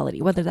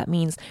reality, whether that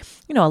means,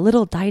 a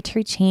little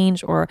dietary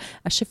change or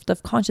a shift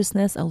of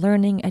consciousness, a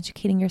learning,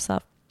 educating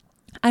yourself.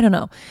 I don't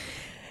know.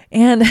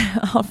 And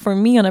for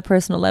me on a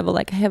personal level,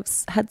 like I have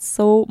had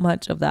so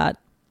much of that.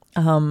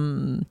 I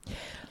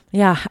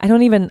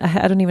don't even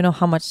know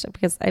how much,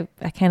 because I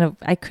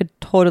could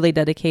totally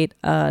dedicate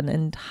an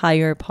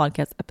entire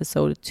podcast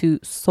episode to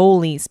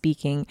solely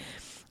speaking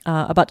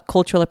about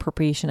cultural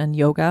appropriation and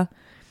yoga,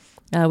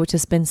 which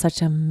has been such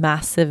a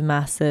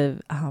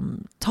massive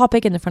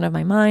topic in the front of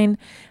my mind.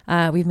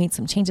 We've made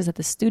some changes at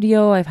the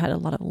studio. I've had a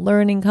lot of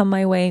learning come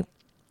my way,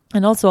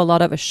 and also a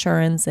lot of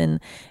assurance in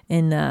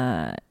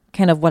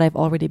kind of what I've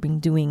already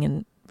been doing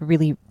in a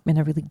really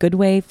good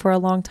way for a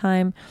long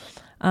time.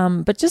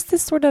 But just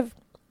this sort of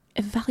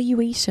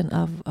evaluation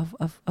of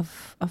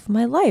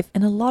my life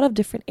in a lot of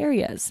different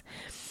areas.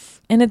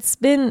 And it's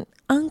been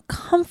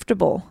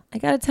uncomfortable. I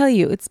gotta tell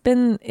you, it's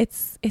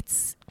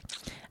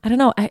I don't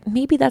know,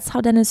 maybe that's how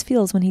Dennis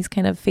feels when he's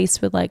kind of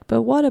faced with like,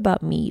 but what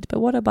about meat?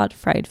 But what about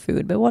fried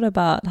food? But what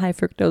about high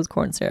fructose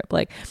corn syrup?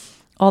 Like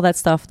all that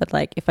stuff that,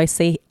 like, if I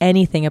say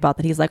anything about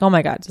that, he's like, oh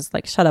my God, just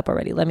like, shut up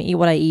already. Let me eat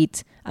what I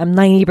eat. I'm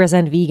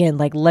 90% vegan.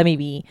 Like, let me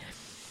be,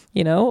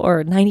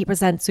 or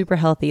 90% super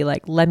healthy.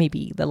 Like, let me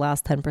be the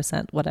last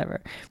 10%,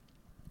 whatever.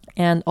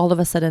 And all of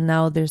a sudden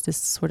now there's this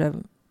sort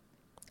of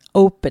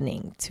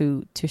opening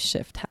to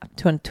shift,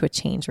 to a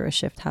change or a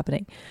shift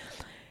happening.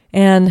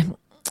 And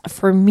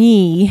for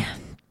me,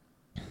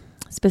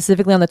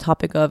 specifically on the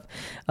topic of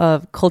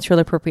cultural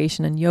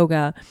appropriation and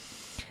yoga,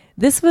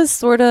 this was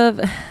sort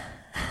of,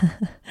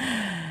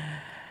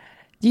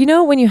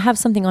 when you have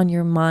something on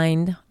your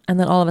mind and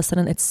then all of a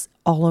sudden it's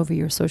all over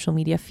your social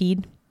media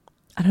feed?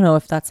 I don't know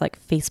if that's like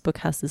Facebook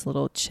has this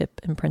little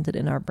chip imprinted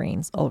in our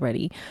brains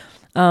already.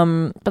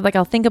 But like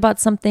I'll think about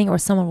something or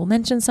someone will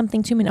mention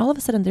something to me and all of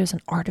a sudden there's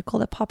an article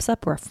that pops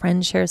up or a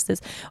friend shares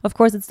this. Of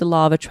course, it's the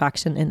law of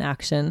attraction in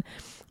action.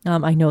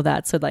 I know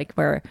that. So like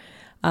where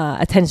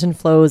attention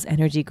flows,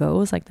 energy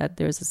goes, like that,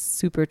 there's a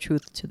super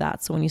truth to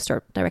that. So when you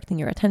start directing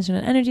your attention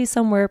and energy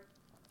somewhere,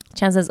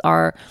 chances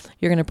are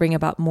you're going to bring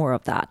about more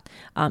of that.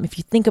 If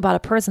you think about a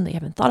person that you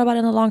haven't thought about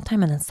in a long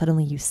time and then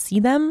suddenly you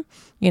see them,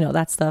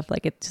 that stuff,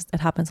 like it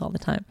happens all the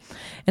time.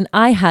 And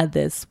I had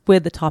this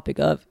with the topic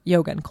of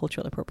yoga and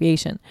cultural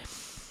appropriation.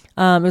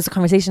 It was a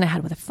conversation I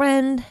had with a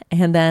friend,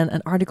 and then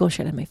an article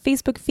shared in my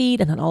Facebook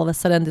feed. And then all of a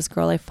sudden, this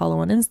girl I follow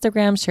on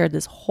Instagram shared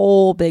this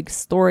whole big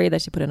story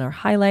that she put in her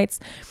highlights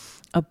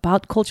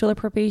about cultural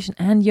appropriation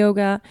and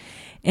yoga.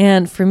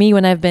 And for me,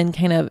 when I've been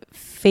kind of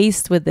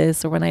faced with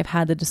this, or when I've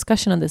had the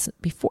discussion on this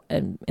before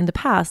in the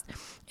past,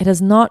 it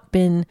has not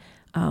been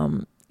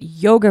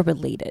yoga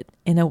related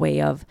in a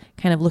way of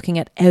kind of looking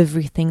at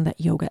everything that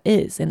yoga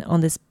is, and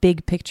on this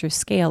big picture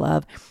scale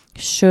of,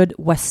 should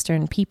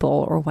Western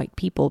people or white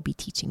people be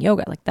teaching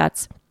yoga? Like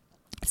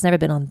it's never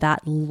been on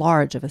that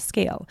large of a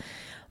scale.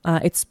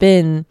 It's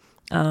been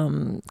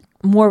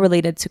more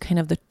related to kind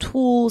of the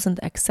tools and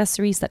the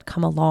accessories that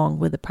come along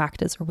with the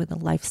practice or with the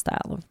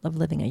lifestyle of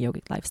living a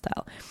yogic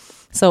lifestyle.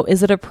 So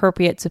is it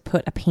appropriate to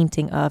put a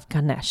painting of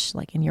Ganesh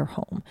like in your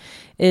home?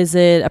 Is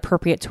it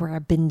appropriate to wear a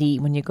bindi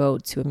when you go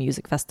to a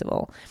music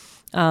festival?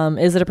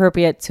 Is it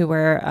appropriate to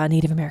wear a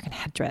Native American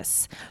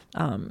headdress?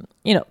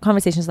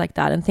 Conversations like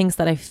that, and things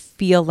that I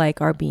feel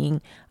like are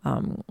being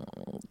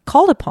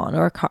called upon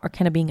or are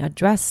kind of being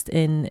addressed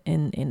in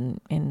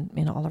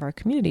all of our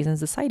communities and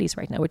societies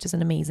right now, which is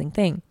an amazing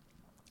thing.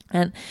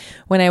 And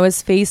when I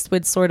was faced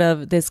with sort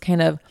of this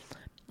kind of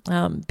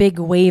big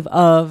wave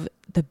of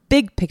the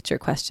big picture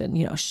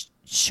question,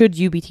 should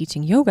you be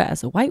teaching yoga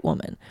as a white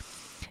woman?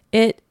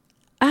 It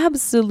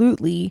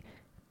absolutely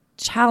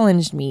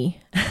challenged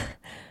me.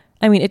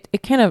 I mean,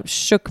 it kind of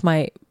shook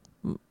my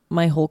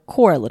whole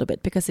core a little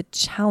bit, because it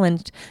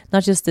challenged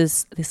not just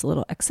this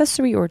little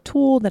accessory or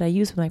tool that I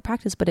use with my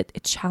practice, but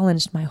it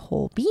challenged my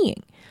whole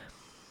being.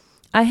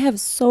 I have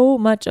so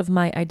much of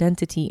my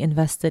identity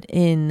invested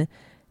in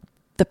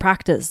the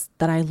practice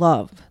that I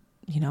love,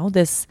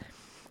 this,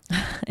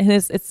 and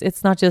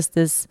it's not just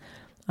this,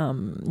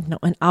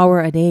 an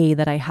hour a day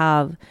that I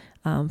have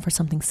for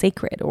something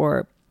sacred,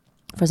 or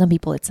for some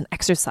people it's an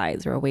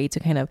exercise or a way to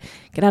kind of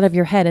get out of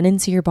your head and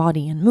into your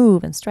body and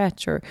move and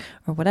stretch or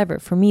whatever.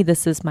 For me,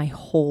 this is my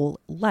whole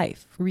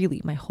life,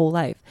 really my whole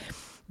life.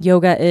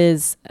 Yoga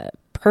is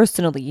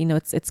personally,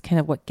 it's kind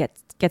of what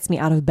gets me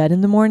out of bed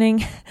in the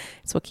morning.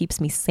 It's what keeps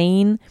me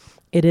sane.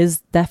 It is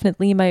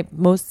definitely my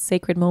most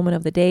sacred moment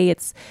of the day.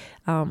 It's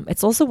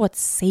also what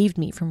saved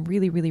me from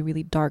really, really,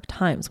 really dark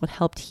times, what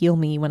helped heal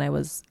me when I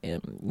was, in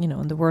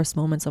the worst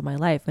moments of my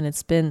life. And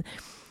it's been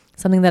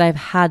something that I've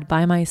had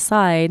by my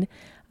side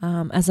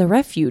as a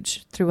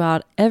refuge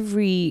throughout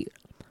every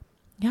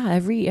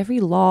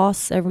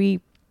loss, every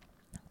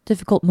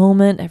difficult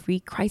moment, every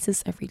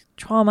crisis, every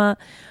trauma.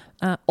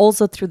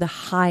 Also through the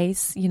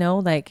highs,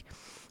 like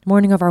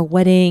morning of our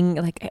wedding,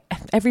 like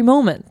every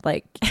moment,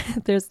 like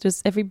there's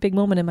just every big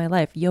moment in my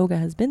life, yoga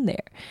has been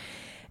there.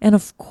 And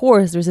of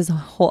course, there's this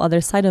whole other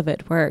side of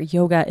it where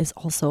yoga is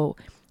also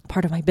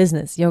part of my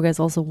business. Yoga is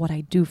also what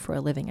I do for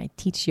a living. I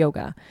teach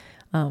yoga.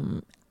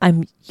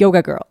 I'm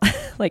yoga girl.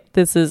 Like,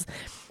 this is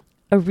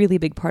a really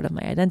big part of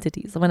my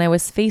identity. So when I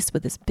was faced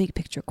with this big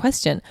picture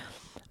question,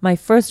 my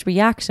first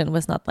reaction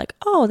was not like,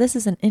 oh, this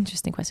is an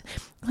interesting question.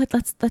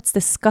 Let's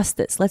discuss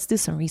this. Let's do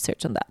some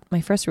research on that.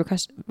 My first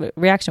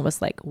reaction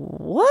was like,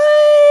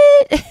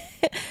 what?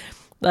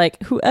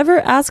 Like, whoever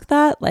asked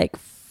that, like,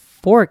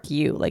 fork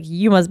you. Like,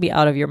 you must be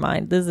out of your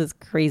mind. This is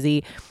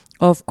crazy.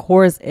 Of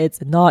course,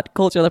 it's not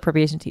cultural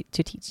appropriation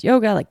to teach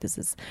yoga. Like, this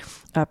is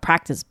a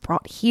practice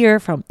brought here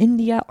from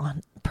India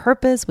on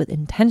purpose with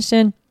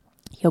intention.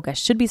 Yoga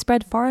should be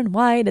spread far and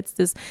wide. It's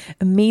this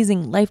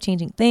amazing,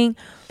 life-changing thing.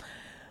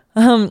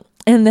 And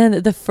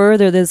then the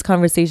further this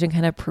conversation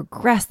kind of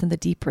progressed and the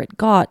deeper it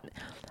got,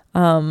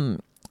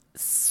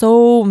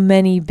 so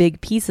many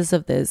big pieces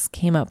of this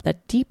came up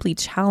that deeply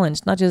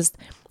challenged not just,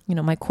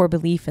 my core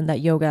belief in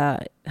that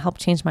yoga helped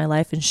change my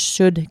life and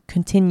should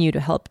continue to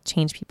help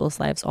change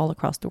people's lives all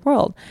across the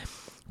world,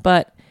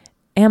 but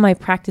am I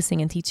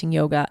practicing and teaching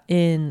yoga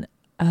in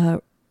a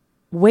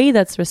way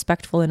that's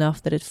respectful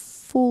enough that it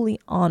fully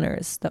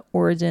honors the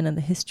origin and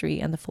the history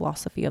and the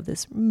philosophy of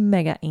this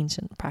mega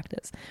ancient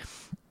practice?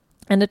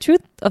 And the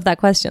truth of that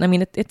question, I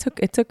mean, it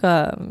took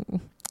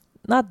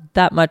not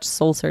that much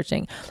soul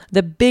searching.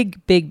 The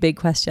big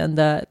question,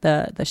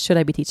 the should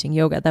I be teaching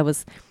yoga? That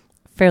was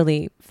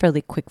fairly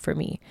quick for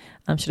me.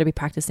 Should I be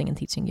practicing and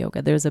teaching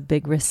yoga? There's a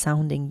big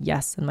resounding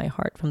yes in my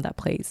heart from that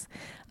place.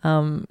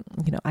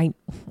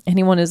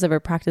 Anyone who's ever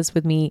practiced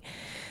with me,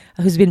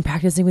 who's been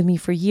practicing with me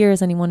for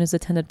years, anyone who's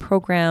attended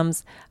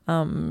programs,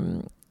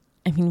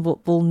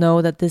 will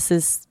know that this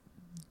is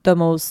the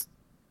most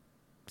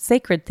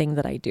sacred thing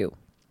that I do.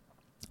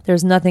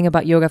 There's nothing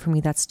about yoga for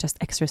me that's just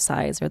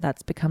exercise, or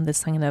that's become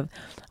this kind of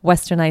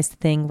westernized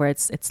thing where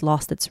it's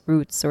lost its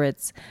roots, or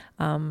it's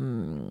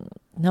no.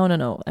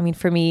 I mean,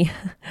 for me,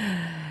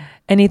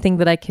 anything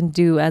that I can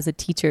do as a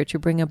teacher to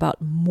bring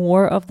about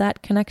more of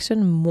that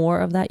connection, more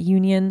of that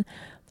union,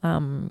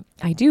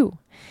 I do.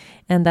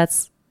 And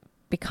that's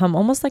become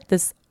almost like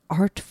this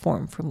art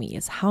form for me,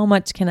 is how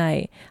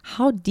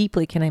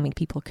deeply can I make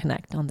people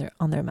connect on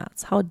their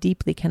mats? How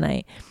deeply can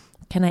I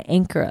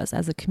anchor us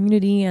as a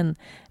community, and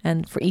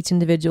for each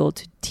individual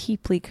to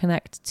deeply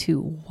connect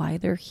to why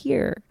they're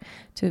here,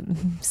 to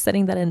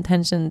setting that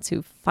intention,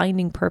 to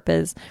finding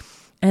purpose,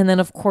 and then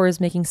of course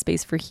making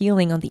space for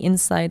healing on the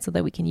inside so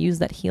that we can use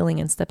that healing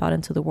and step out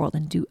into the world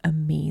and do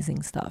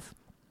amazing stuff.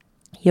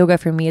 Yoga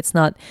for me, it's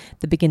not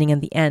the beginning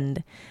and the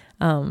end.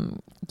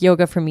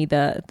 Yoga for me,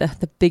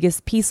 the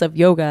biggest piece of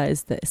yoga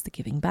is the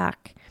giving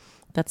back.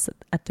 That's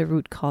at the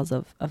root cause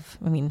of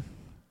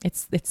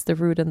it's the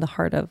root and the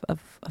heart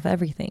of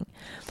everything.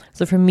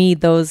 So for me,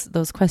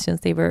 those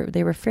questions, they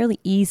were fairly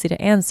easy to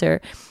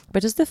answer,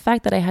 but just the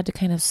fact that I had to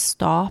kind of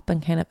stop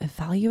and kind of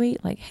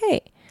evaluate, like,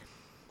 hey,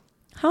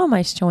 how am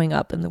I showing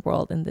up in the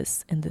world in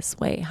this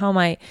way? How am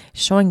I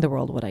showing the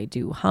world what I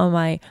do? How am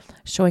I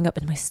showing up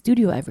in my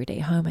studio every day?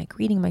 How am I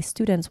greeting my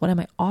students? What am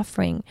I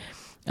offering?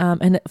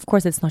 And of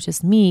course, it's not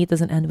just me. It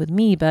doesn't end with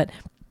me, but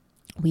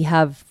we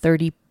have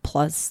 30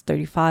 plus,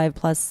 35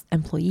 plus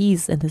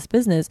employees in this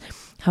business.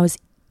 How is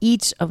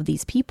each of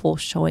these people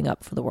showing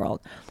up for the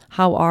world?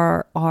 How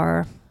are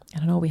our I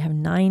don't know, we have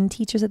 9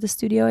 teachers at the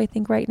studio, I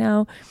think right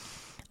now.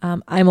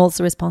 I'm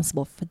also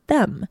responsible for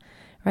them,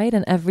 right?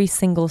 And every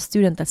single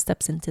student that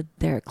steps into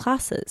their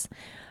classes.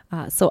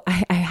 So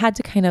I had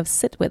to kind of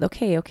sit with,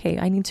 okay,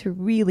 I need to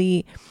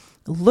really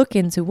look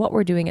into what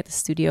we're doing at the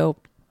studio.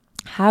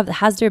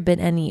 Has there been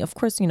any, of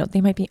course,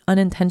 they might be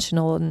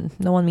unintentional and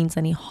no one means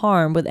any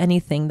harm with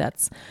anything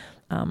that's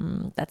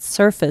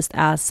surfaced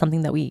as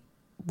something that we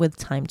with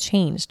time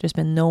changed. There's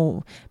been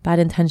no bad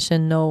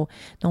intention. No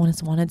one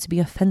has wanted to be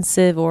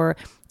offensive or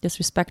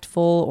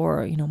disrespectful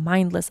or,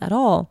 mindless at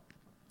all.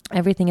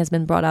 Everything has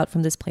been brought out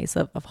from this place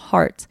of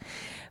heart.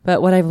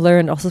 But what I've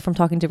learned also from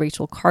talking to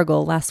Rachel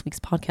Cargill last week's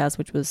podcast,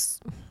 which was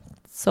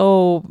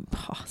so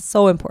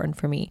important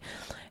for me,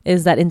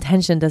 is that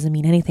intention doesn't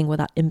mean anything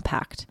without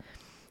impact,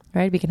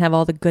 right? We can have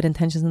all the good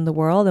intentions in the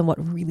world, and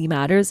what really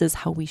matters is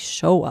how we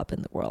show up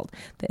in the world,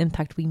 the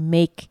impact we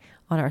make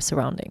on our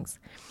surroundings.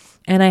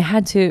 And I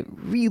had to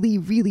really,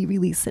 really,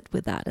 really sit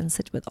with that and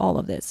sit with all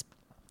of this.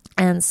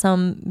 And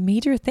some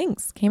major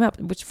things came up,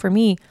 which for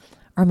me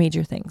are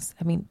major things.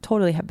 I mean,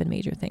 totally have been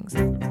major things.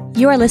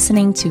 You are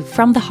listening to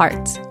From the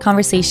Heart,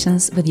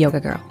 Conversations with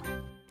Yoga Girl.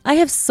 I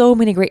have so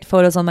many great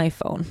photos on my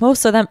phone.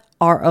 Most of them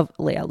are of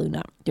Lea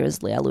Luna.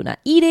 There's Lea Luna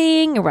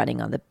eating,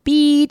 running on the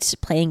beach,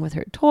 playing with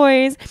her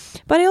toys.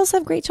 But I also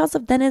have great shots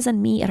of Dennis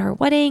and me at our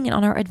wedding and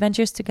on our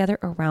adventures together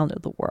around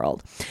the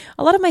world.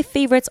 A lot of my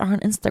favorites are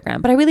on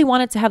Instagram, but I really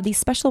wanted to have these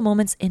special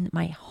moments in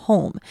my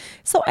home.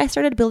 So I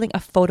started building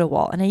a photo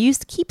wall, and I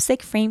used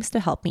keepsake frames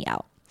to help me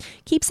out.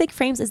 Keepsake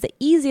frames is the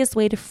easiest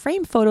way to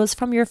frame photos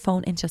from your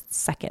phone in just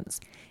seconds.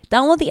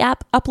 Download the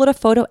app, upload a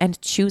photo,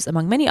 and choose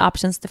among many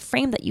options the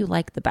frame that you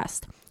like the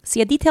best. See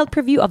a detailed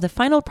preview of the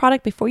final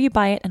product before you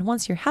buy it, and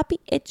once you're happy,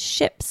 it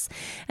ships.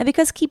 And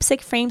because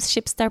Keepsake Frames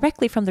ships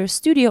directly from their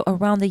studio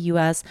around the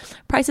US,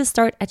 prices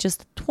start at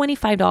just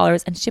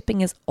 $25 and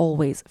shipping is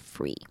always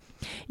free.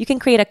 You can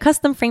create a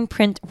custom frame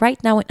print right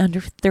now in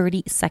under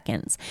 30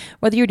 seconds.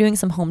 Whether you're doing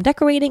some home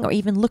decorating or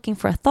even looking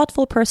for a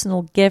thoughtful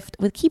personal gift,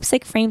 with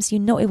Keepsake Frames, you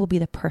know it will be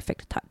the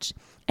perfect touch.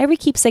 Every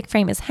keepsake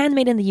frame is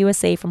handmade in the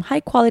USA from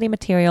high quality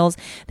materials.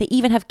 They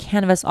even have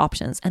canvas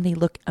options, and they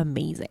look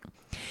amazing.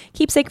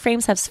 Keepsake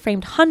Frames have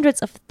framed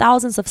hundreds of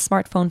thousands of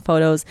smartphone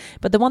photos,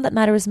 but the one that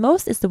matters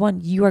most is the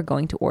one you are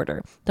going to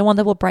order, the one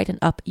that will brighten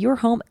up your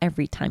home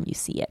every time you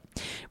see it.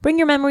 Bring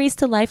your memories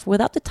to life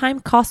without the time,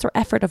 cost, or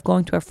effort of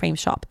going to a frame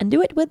shop, and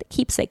do it with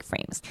Keepsake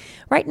Frames.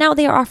 Right now,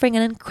 they are offering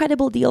an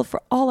incredible deal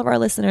for all of our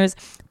listeners,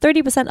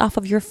 30% off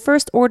of your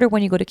first order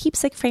when you go to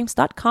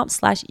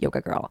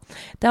keepsakeframes.com/yogagirl.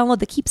 Download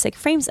the Keepsake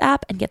Frames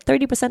app and get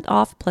 30%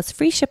 off plus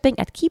free shipping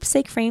at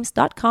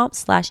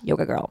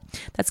keepsakeframes.com/yogagirl.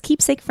 That's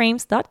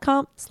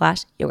keepsakeframes.com/yogagirl.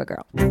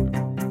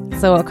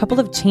 So a couple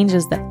of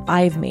changes that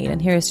I've made,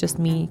 and here is just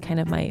me, kind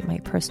of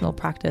my personal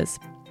practice.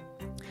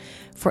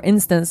 For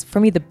instance, for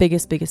me, the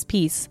biggest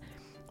piece,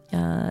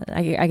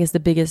 I guess the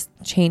biggest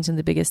change and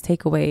the biggest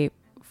takeaway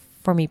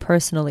for me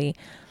personally,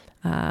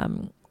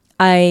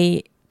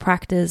 I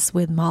practice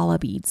with mala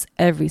beads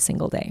every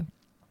single day.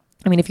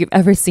 I mean, if you've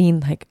ever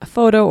seen like a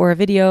photo or a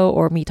video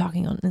or me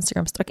talking on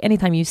Instagram,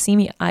 anytime you see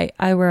me, I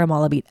wear a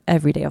mala bead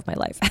every day of my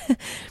life.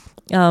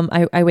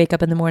 I wake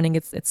up in the morning.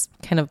 It's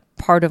kind of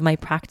part of my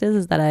practice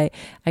is that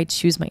I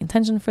choose my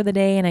intention for the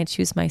day, and I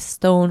choose my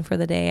stone for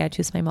the day. I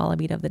choose my mala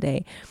bead of the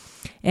day,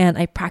 and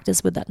I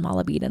practice with that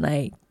mala bead. And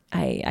I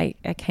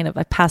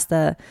pass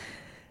the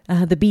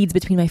beads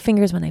between my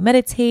fingers when I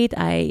meditate.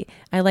 I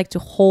like to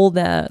hold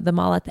the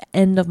mala at the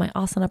end of my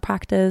asana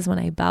practice when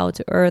I bow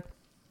to earth.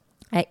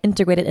 I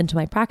integrate it into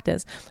my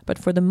practice. But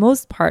for the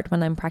most part,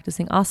 when I'm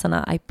practicing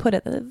asana, I put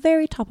it at the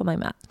very top of my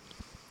mat.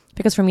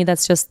 Because for me,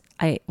 that's just,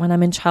 when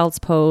I'm in child's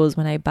pose,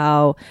 when I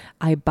bow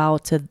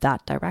to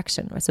that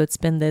direction. Right? So it's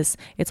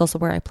also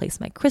where I place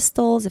my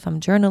crystals. If I'm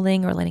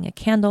journaling or lighting a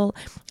candle,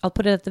 I'll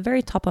put it at the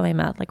very top of my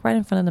mat, like right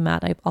in front of the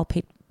mat. I'll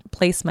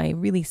place my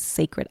really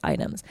sacred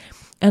items.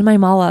 And my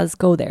malas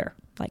go there,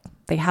 like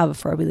they have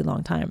for a really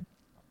long time.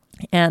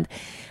 And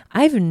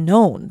I've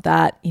known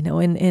that, in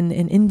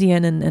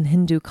Indian and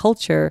Hindu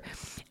culture,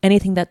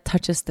 anything that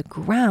touches the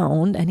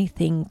ground,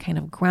 anything kind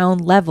of ground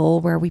level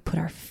where we put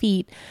our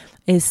feet,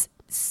 is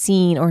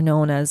seen or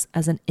known as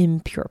an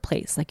impure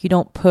place. Like you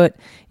don't put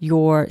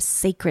your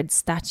sacred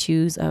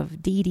statues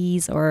of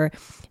deities or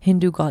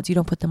Hindu gods, you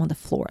don't put them on the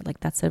floor. Like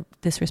that's a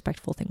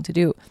disrespectful thing to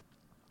do.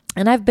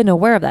 And I've been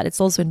aware of that.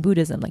 It's also in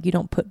Buddhism, like you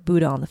don't put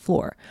Buddha on the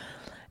floor.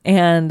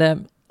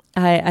 And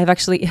I've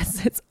actually,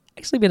 it's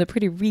actually been a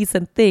pretty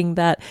recent thing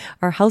that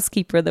our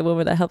housekeeper, the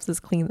woman that helps us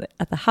clean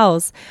at the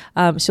house,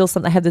 I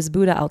have this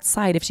Buddha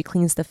outside. If she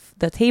cleans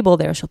the table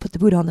there, she'll put the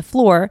Buddha on the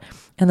floor.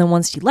 And then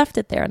once she left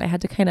it there, and I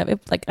had to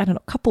a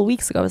couple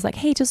weeks ago, I was like,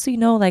 hey, just so you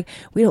know, like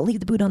we don't leave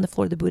the Buddha on the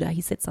floor. The Buddha,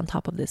 he sits on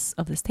top of this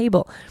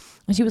table.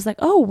 And she was like,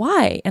 oh,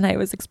 why? And I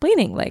was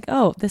explaining like,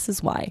 oh, this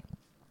is why.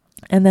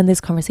 And then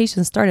this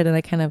conversation started, and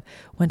I kind of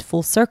went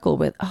full circle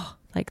with, oh,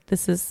 like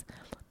this is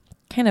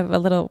kind of a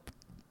little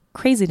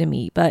crazy to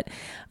me. But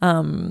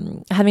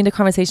having the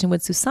conversation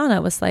with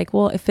Susanna was like,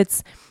 well, if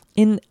it's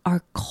in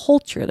our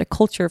culture, the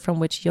culture from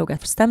which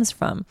yoga stems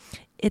from,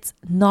 it's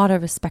not a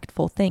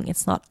respectful thing.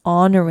 It's not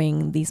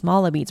honoring these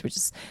mala beads, which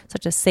is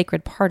such a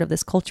sacred part of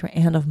this culture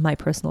and of my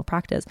personal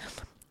practice.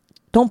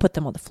 Don't put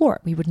them on the floor.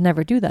 We would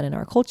never do that in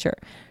our culture.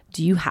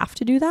 Do you have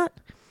to do that?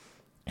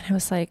 And I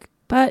was like,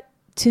 but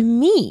to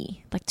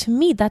me,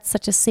 that's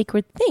such a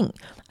sacred thing.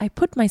 I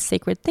put my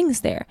sacred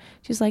things there.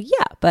 She's like,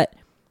 yeah, but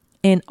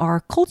in our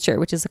culture,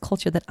 which is a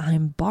culture that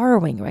I'm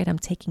borrowing, right? I'm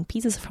taking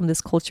pieces from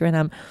this culture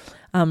and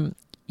I'm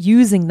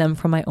using them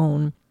for my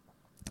own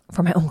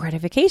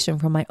gratification,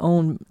 for my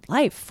own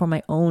life, for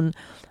my own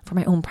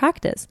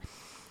practice.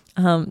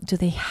 Do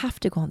they have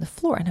to go on the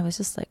floor? And I was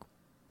just like,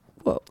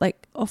 whoa,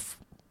 like, of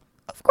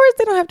course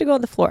they don't have to go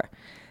on the floor.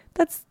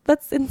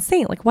 That's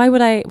insane. Like, why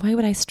would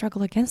I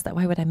struggle against that?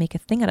 Why would I make a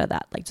thing out of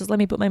that? Like, just let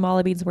me put my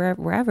mala beads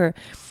wherever.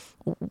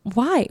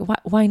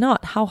 Why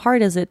not? How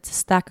hard is it to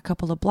stack a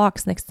couple of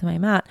blocks next to my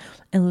mat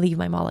and leave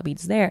my mala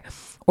beads there,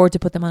 or to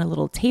put them on a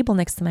little table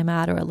next to my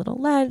mat or a little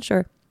ledge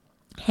or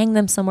hang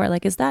them somewhere?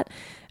 Like, is that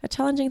a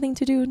challenging thing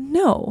to do?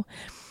 No.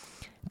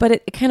 But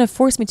it kind of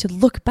forced me to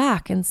look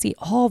back and see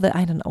all the,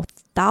 I don't know,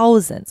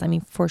 thousands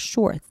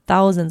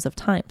of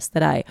times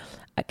that I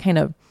kind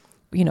of,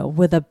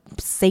 with a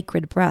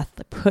sacred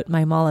breath, put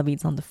my mala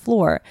beads on the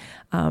floor.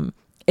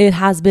 It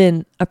has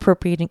been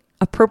appropriating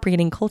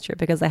culture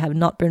because I have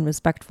not been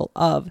respectful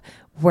of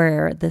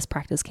where this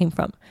practice came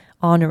from,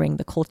 honoring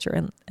the culture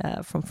and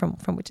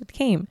from which it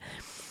came.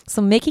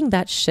 So making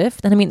that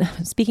shift, and I mean,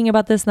 speaking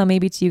about this now,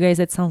 maybe to you guys,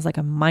 it sounds like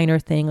a minor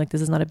thing, like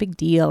this is not a big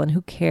deal and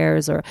who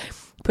cares, or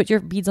put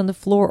your beads on the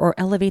floor or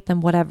elevate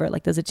them, whatever.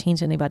 Like, does it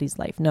change anybody's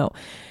life? No,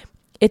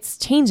 it's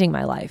changing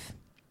my life.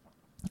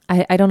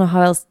 I don't know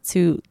how else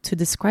to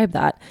describe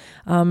that.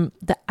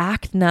 The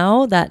act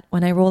now that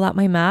when I roll out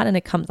my mat and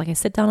it comes, like I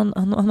sit down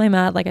on my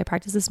mat, like I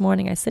practiced this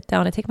morning, I sit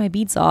down, I take my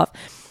beads off,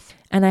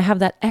 and I have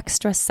that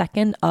extra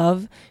second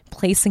of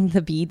placing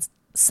the beads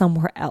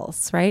somewhere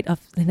else, right?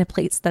 In a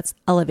place that's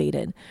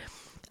elevated.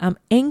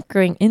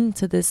 Anchoring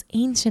into this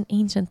ancient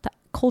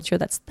culture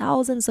that's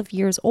thousands of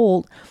years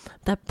old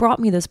that brought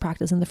me this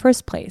practice in the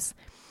first place,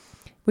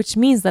 which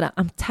means that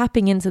I'm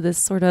tapping into this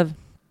sort of,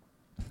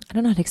 I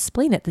don't know how to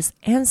explain it, this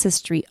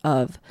ancestry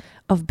of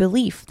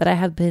belief that I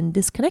have been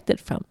disconnected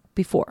from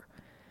before.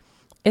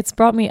 It's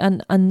brought me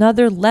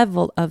another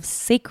level of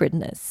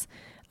sacredness.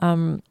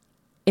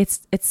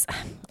 It's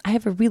I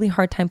have a really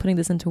hard time putting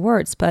this into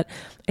words, but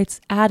it's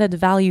added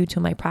value to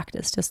my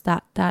practice, just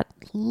that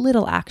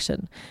little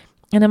action.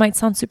 And it might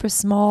sound super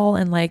small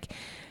and like,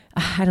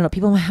 I don't know,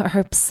 people are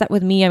upset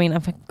with me. I mean,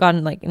 I've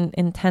gotten like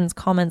intense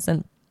comments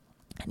and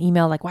an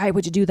email like, why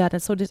would you do that?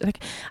 That's so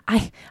like,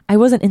 I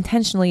wasn't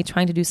intentionally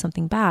trying to do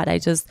something bad. I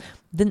just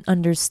didn't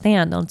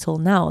understand until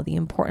now the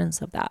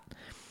importance of that.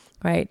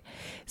 Right.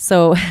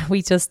 So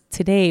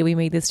today we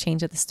made this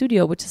change at the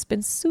studio, which has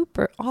been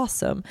super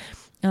awesome.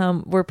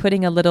 We're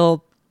putting a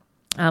little,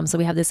 so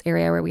we have this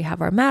area where we have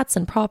our mats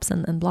and props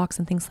and blocks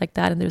and things like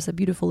that. And there's a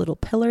beautiful little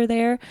pillar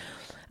there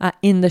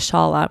in the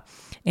shala.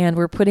 And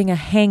we're putting a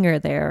hanger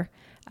there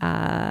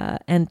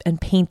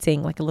and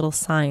painting like a little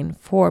sign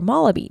for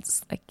mala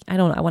beads. Like, I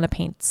don't know, I want to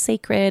paint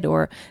sacred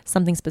or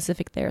something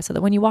specific there so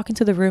that when you walk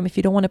into the room, if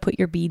you don't want to put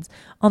your beads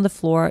on the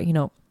floor,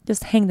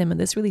 just hang them in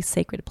this really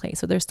sacred place.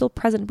 So they're still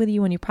present with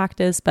you when you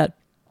practice, but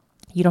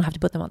you don't have to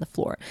put them on the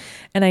floor.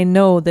 And I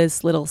know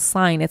this little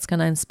sign, it's going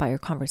to inspire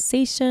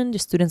conversation. Your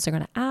students are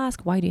going to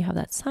ask, why do you have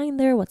that sign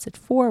there? What's it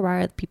for? Why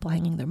are the people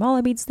hanging their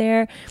mala beads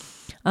there?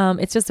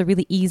 It's just a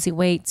really easy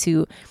way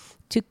to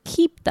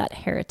keep that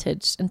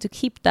heritage and to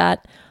keep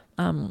that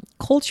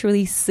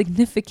culturally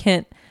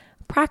significant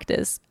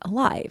practice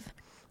alive.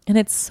 And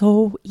it's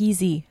so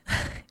easy.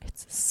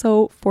 It's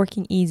so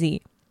forking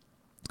easy.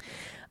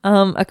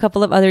 A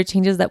couple of other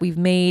changes that we've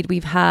made.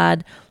 We've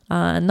had,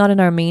 not in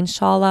our main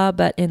shala,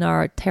 but in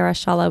our Tara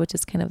shala, which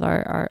is kind of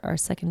our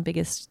second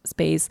biggest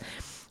space.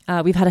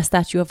 We've had a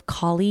statue of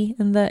Kali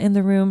in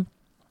the room.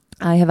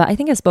 I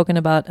think I've spoken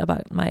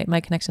about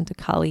my connection to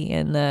Kali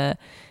in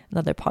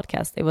another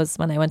podcast. It was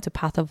when I went to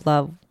Path of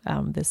Love,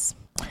 this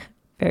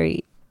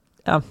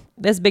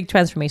big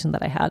transformation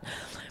that I had.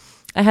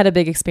 I had a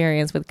big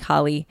experience with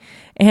Kali,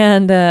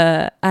 and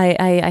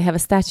I have a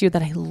statue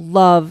that I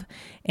love,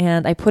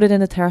 and I put it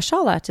in the Tara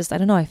shala. Just, I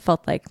don't know, I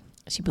felt like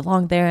she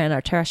belonged there, and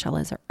our Tara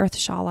shala is our earth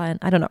shala, and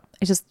I don't know,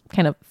 I just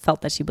kind of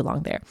felt that she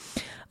belonged there.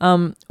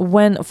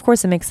 When, of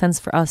course, it makes sense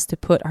for us to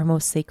put our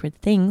most sacred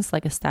things,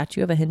 like a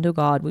statue of a Hindu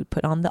god, we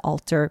put on the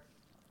altar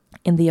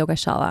in the yoga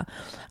shala.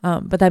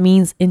 But that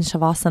means in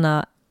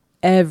Shavasana,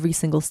 every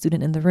single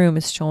student in the room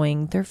is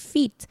showing their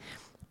feet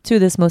to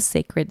this most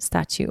sacred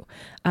statue,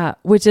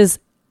 which is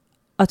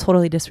a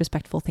totally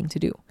disrespectful thing to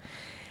do.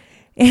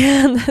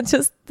 And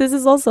this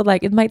is also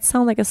like, it might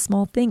sound like a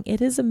small thing.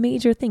 It is a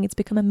major thing. It's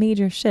become a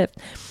major shift.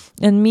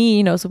 And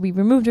me, so we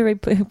removed her,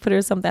 put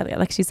her something,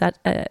 like she's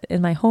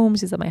in my home.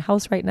 She's at my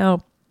house right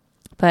now.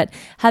 But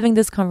having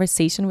this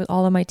conversation with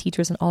all of my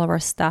teachers and all of our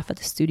staff at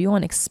the studio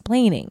and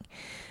explaining,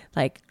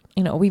 like,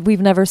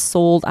 we've never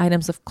sold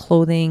items of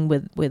clothing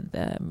with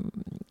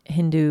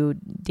Hindu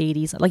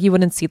deities. Like, you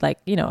wouldn't see like,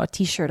 a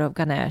t-shirt of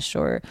Ganesh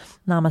or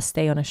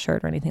Namaste on a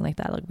shirt or anything like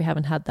that. Like, we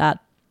haven't had that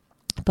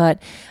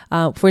But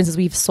for instance,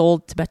 we've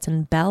sold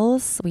Tibetan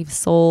bells. We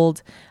sell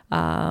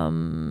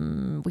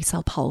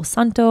Palo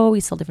Santo. We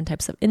sell different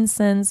types of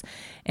incense.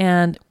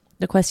 And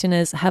the question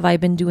is, have I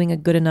been doing a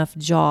good enough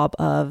job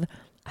of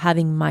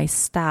having my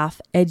staff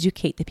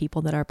educate the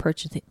people that are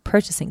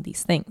purchasing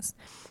these things?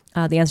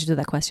 The answer to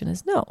that question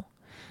is no.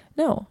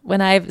 No.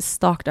 When I've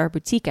stocked our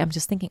boutique, I'm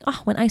just thinking,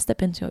 when I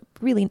step into a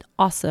really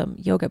awesome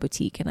yoga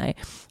boutique and I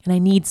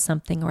need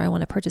something, or I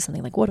want to purchase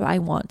something, like, what do I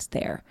want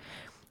there?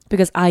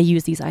 Because I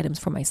use these items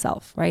for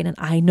myself, right? And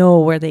I know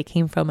where they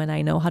came from, and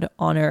I know how to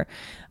honor,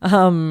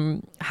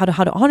 how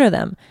to honor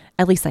them.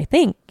 At least I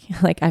think.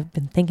 Like, I've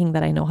been thinking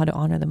that I know how to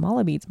honor the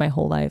mala beads my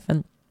whole life,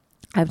 and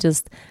I've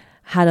just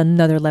had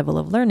another level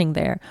of learning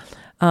there.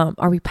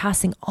 Are we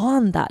passing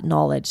on that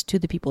knowledge to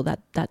the people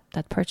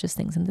that purchase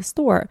things in the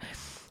store?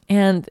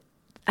 And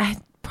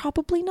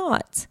probably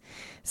not.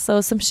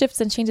 So some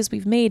shifts and changes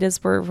we've made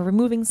is we're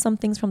removing some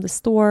things from the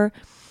store.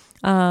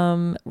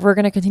 We're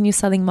going to continue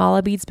selling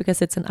mala beads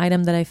because it's an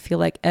item that I feel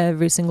like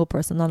every single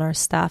person on our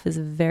staff is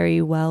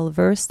very well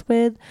versed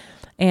with.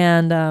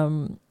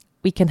 And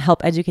we can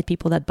help educate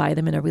people that buy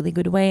them in a really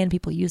good way, and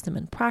people use them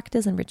in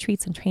practice and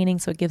retreats and training.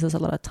 So it gives us a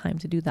lot of time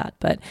to do that.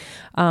 But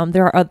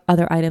there are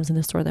other items in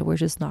the store that we're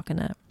just not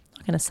gonna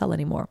sell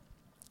anymore.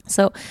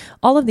 So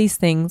all of these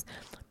things,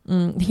 I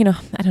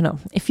don't know.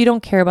 If you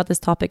don't care about this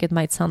topic, it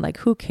might sound like,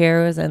 who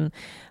cares? And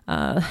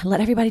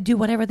let everybody do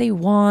whatever they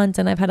want.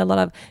 And I've had a lot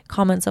of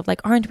comments of like,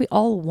 aren't we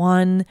all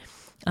one?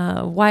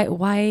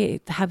 Why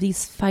have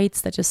these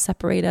fights that just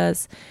separate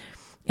us?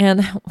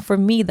 And for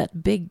me,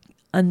 that big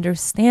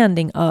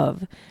understanding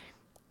of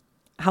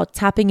how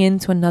tapping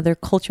into another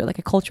culture, like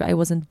a culture I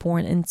wasn't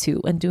born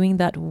into, and doing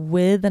that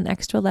with an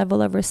extra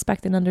level of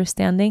respect and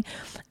understanding,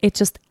 it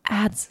just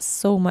adds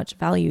so much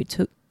value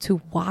to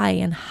why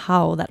and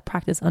how that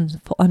practice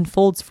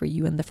unfolds for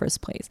you in the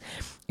first place.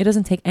 It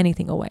doesn't take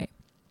anything away.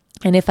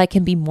 And if I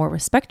can be more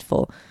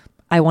respectful,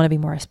 I want to be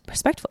more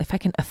respectful. If I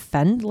can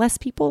offend less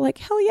people, like,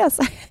 hell yes.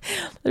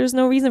 There's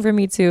no reason for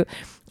me to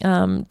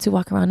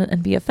walk around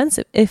and be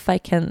offensive if I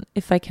can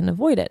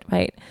avoid it,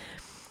 right?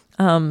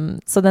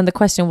 So then the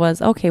question was,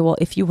 okay, well,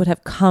 if you would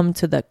have come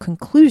to the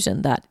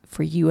conclusion that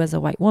for you as a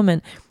white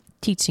woman,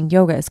 teaching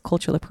yoga is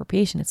cultural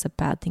appropriation, it's a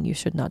bad thing, you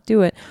should not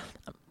do it,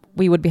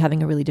 we would be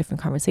having a really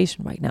different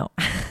conversation right now.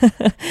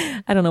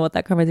 I don't know what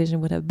that conversation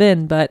would have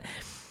been, but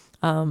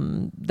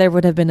there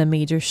would have been a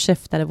major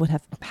shift that it would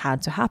have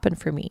had to happen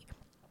for me.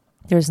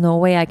 There's no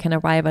way I can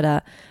arrive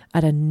at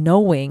a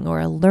knowing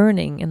or a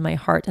learning in my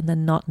heart and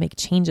then not make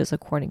changes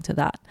according to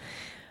that.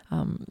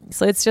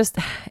 So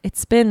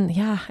it's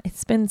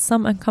been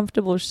some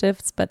uncomfortable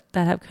shifts, but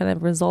that have kind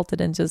of resulted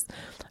in just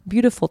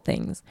beautiful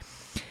things.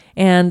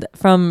 And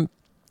from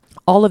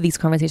all of these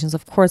conversations,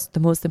 of course,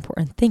 the most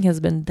important thing has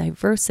been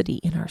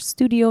diversity in our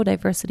studio,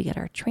 diversity at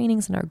our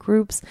trainings and our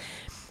groups.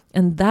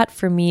 And that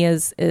for me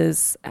is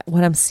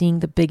what I'm seeing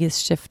the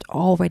biggest shift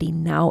already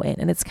now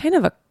in. And it's kind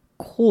of a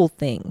cool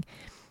thing.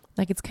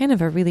 Like, it's kind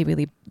of a really,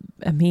 really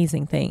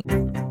amazing thing.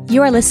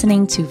 You are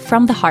listening to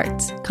From the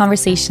Heart,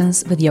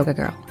 Conversations with Yoga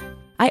Girl.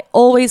 I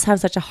always have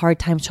such a hard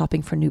time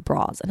shopping for new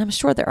bras, and I'm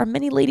sure there are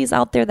many ladies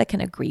out there that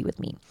can agree with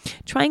me.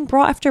 Trying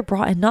bra after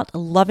bra and not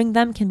loving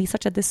them can be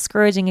such a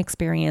discouraging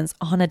experience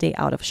on a day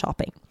out of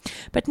shopping.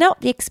 But now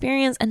the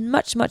experience and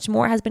much, much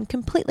more has been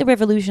completely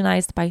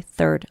revolutionized by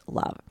Third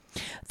Love.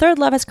 Third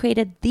Love has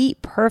created the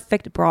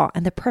perfect bra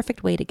and the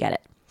perfect way to get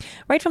it.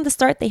 Right from the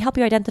start, they help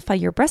you identify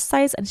your breast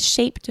size and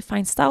shape to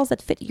find styles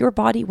that fit your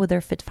body with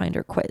their Fit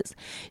Finder quiz.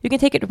 You can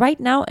take it right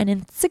now, and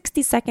in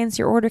 60 seconds,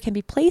 your order can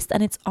be placed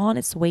and it's on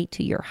its way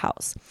to your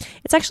house.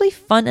 It's actually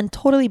fun and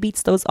totally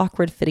beats those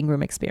awkward fitting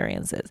room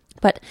experiences.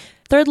 But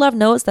Third Love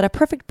knows that a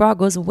perfect bra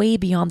goes way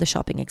beyond the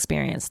shopping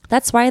experience.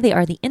 That's why they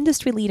are the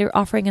industry leader,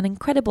 offering an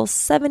incredible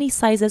 70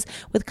 sizes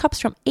with cups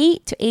from A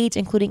to H,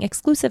 including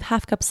exclusive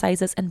half cup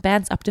sizes and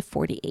bands up to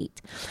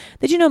 48.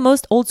 Did you know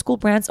most old school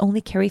brands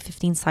only carry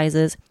 15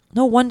 sizes?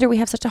 No wonder we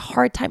have such a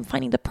hard time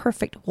finding the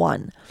perfect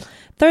one.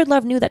 Third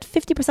Love knew that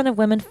 50% of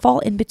women fall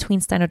in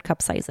between standard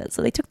cup sizes,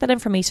 so they took that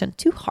information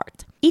to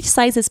heart. Each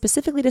size is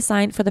specifically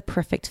designed for the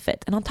perfect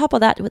fit, and on top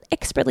of that, with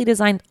expertly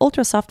designed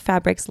ultra-soft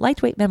fabrics,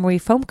 lightweight memory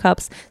foam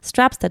cups,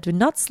 straps that do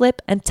not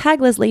slip, and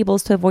tagless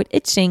labels to avoid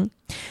itching,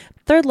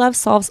 Third Love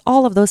solves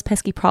all of those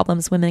pesky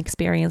problems women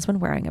experience when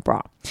wearing a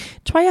bra.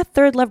 Try a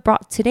Third Love bra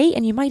today,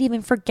 and you might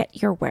even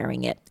forget you're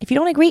wearing it. If you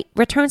don't agree,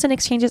 returns and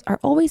exchanges are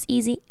always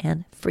easy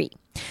and free.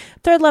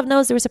 Third Love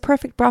knows there is a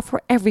perfect bra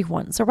for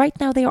everyone, so right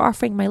now they are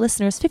offering my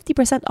listeners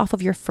 50% off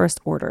of your first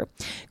order.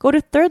 Go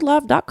to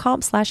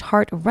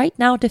thirdlove.com/heart right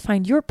now to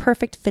find your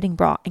perfect fitting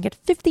bra and get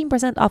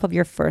 15% off of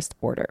your first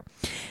order.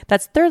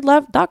 That's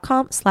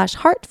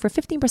thirdlove.com/heart for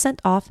 15%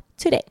 off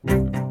today.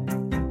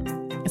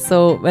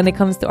 So when it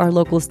comes to our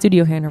local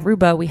studio here in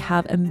Aruba, we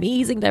have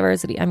amazing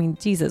diversity. In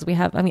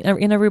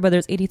Aruba,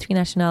 there's 83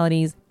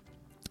 nationalities.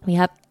 We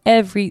have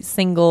every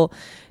single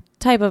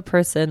type of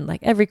person, like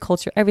every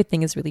culture,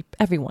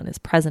 everyone is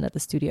present at the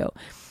studio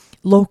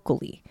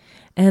locally.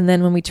 And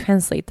then when we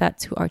translate that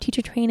to our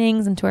teacher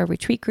trainings and to our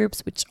retreat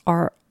groups, which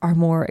are our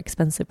more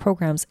expensive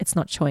programs, it's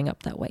not showing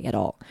up that way at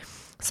all.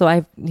 So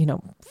I've,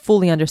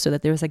 fully understood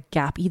that there's a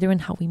gap either in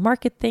how we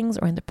market things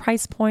or in the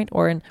price point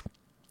or in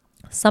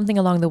something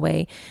along the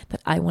way that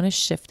I want to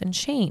shift and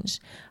change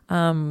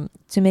to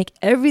make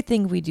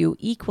everything we do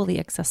equally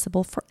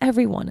accessible for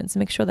everyone, and to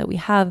make sure that we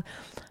have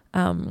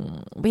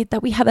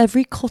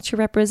every culture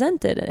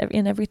represented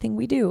in everything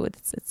we do.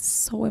 It's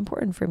so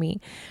important for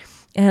me.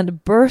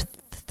 And birth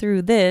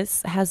through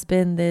this has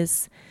been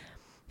this,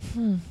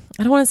 I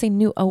don't want to say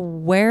new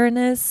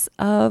awareness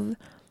of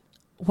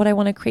what I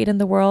want to create in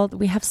the world.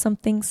 We have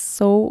something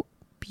so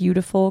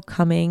beautiful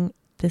coming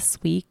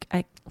this week.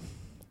 I'm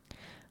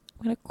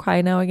going to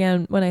cry now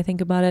again when I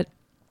think about it.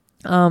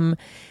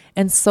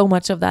 And so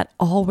much of that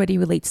already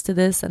relates to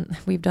this. And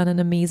we've done an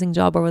amazing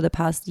job over the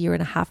past year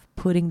and a half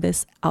putting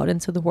this out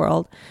into the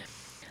world.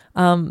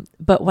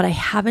 But what I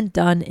haven't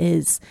done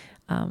is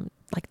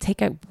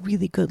take a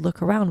really good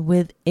look around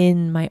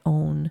within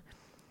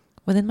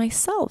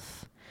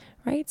myself,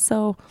 right?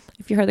 So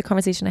if you heard the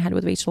conversation I had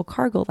with Rachel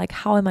Cargill, like,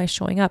 how am I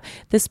showing up?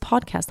 This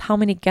podcast, how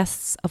many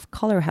guests of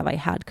color have I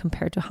had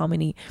compared to how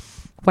many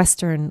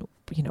Western,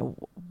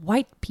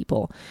 white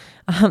people?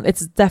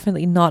 It's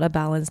definitely not a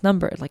balanced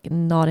number, like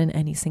not in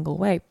any single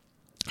way.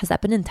 Has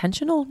that been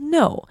intentional?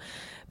 No.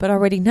 But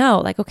already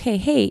now, okay,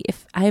 hey,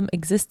 if I'm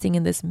existing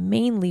in this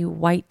mainly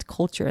white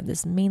culture, in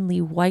this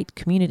mainly white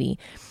community,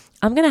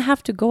 I'm going to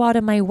have to go out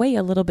of my way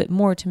a little bit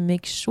more to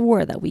make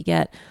sure that we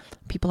get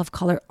people of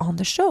color on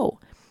the show,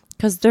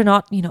 because they're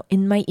not,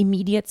 in my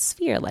immediate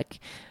sphere,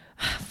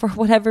 for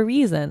whatever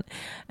reason.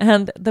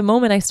 And the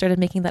moment I started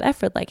making that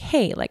effort,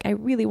 hey, I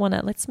really want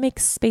to, let's make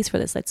space for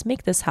this. Let's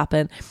make this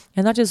happen,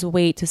 and not just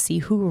wait to see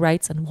who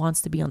writes and wants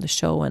to be on the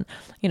show. And,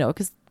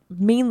 because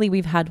mainly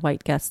we've had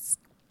white guests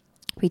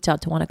reach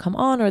out to want to come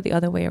on, or the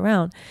other way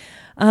around.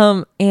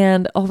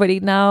 And already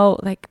now,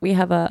 we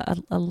have a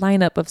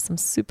lineup of some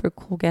super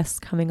cool guests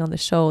coming on the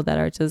show that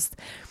are just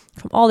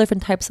from all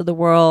different types of the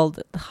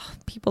world.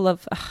 People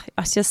of,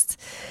 I just,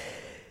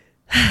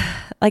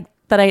 that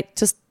I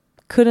just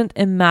couldn't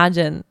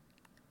imagine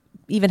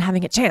even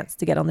having a chance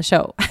to get on the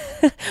show.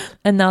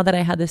 And now that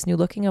I had this new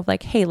looking of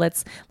hey,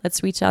 let's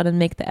reach out and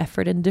make the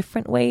effort in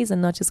different ways,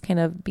 and not just kind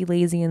of be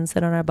lazy and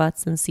sit on our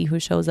butts and see who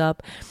shows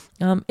up.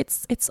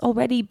 It's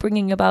already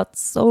bringing about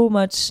so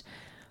much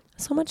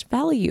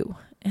value.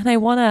 And I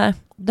want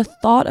the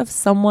thought of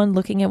someone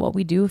looking at what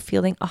we do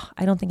feeling,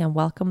 I don't think I'm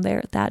welcome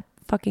there, that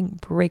fucking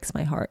breaks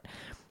my heart.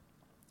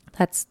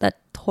 That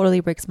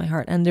totally breaks my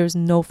heart. And there's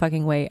no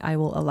fucking way I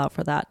will allow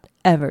for that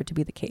ever to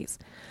be the case.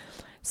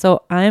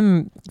 So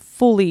I'm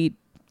fully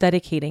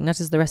dedicating not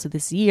just the rest of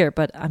this year,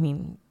 but I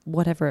mean,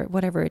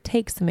 whatever it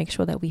takes to make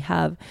sure that we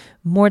have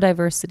more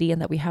diversity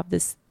and that we have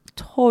this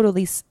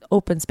totally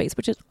open space,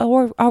 which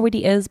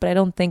already is, but I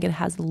don't think it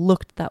has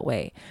looked that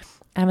way.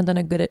 I haven't done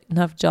a good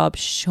enough job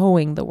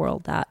showing the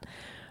world that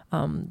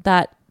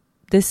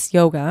this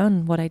yoga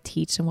and what I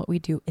teach and what we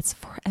do, it's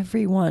for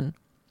everyone.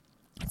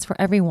 It's for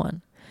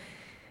everyone.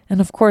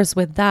 And of course,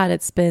 with that,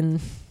 it's been,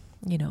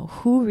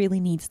 who really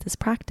needs this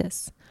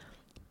practice?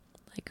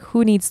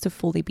 Who needs to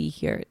fully be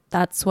here?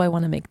 That's who I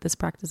want to make this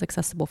practice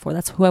accessible for.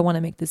 That's who I want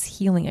to make this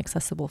healing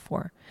accessible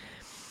for.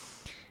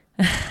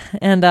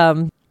 And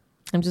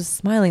I'm just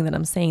smiling that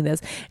I'm saying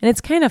this. And it's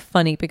kind of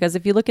funny because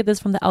if you look at this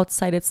from the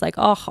outside, it's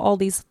all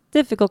these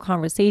difficult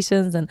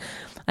conversations. And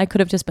I could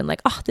have just been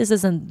this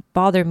doesn't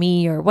bother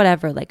me or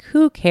whatever.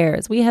 Who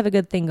cares? We have a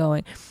good thing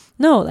going.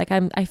 No,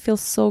 I feel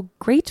so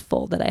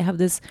grateful that I have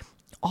this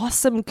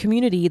awesome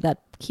community that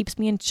keeps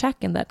me in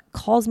check and that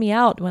calls me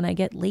out when I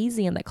get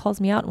lazy, and that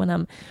calls me out when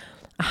I'm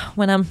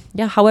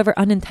however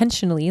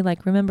unintentionally,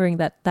 remembering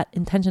that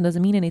intention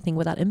doesn't mean anything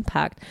without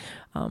impact.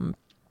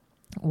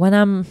 When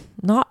I'm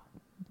not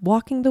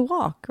walking the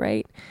walk,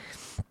 right?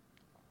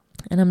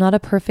 And I'm not a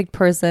perfect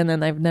person,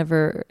 and I've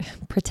never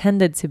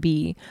pretended to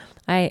be.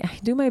 I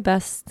do my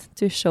best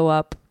to show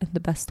up in the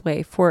best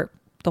way for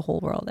the whole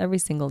world every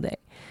single day.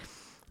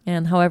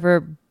 And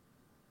however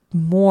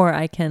more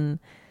I can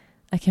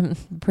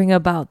bring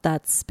about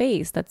that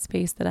space that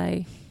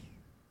I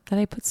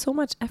put so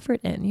much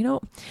effort in.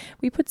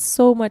 We put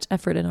so much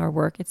effort in our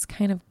work. It's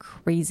kind of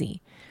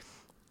crazy.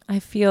 I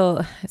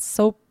feel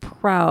so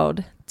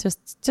proud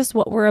just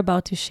what we're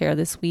about to share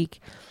this week.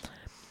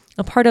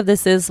 A part of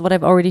this is what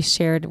I've already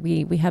shared.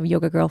 We have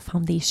Yoga Girl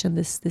Foundation,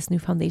 this new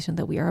foundation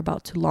that we are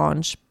about to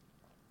launch.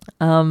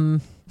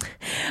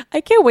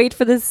 I can't wait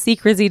for this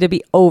secrecy to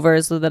be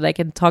over so that I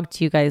can talk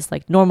to you guys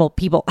like normal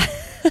people.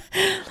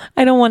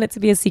 I don't want it to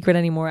be a secret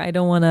anymore. I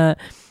don't want to,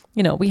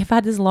 we have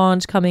had this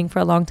launch coming for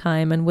a long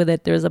time, and with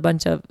it, there's a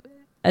bunch of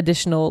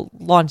additional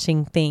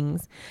launching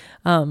things.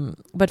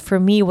 But for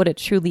me, what it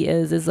truly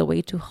is a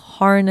way to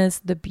harness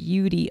the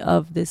beauty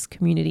of this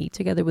community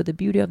together with the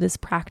beauty of this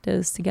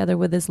practice, together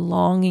with this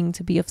longing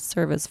to be of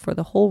service for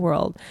the whole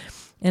world,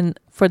 and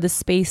for the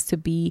space to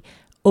be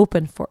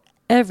open for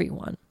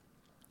everyone,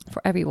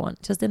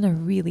 just in a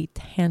really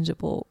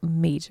tangible,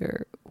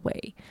 major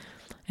way.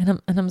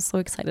 And I'm so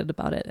excited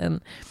about it.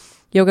 And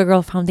Yoga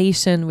Girl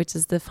Foundation, which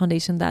is the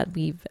foundation that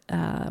we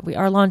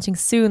are launching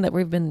soon, that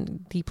we've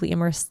been deeply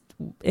immersed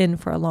in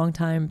for a long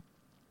time.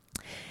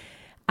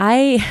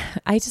 I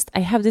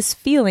have this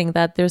feeling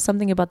that there's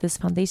something about this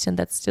foundation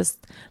that's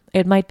just,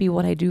 it might be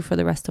what I do for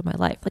the rest of my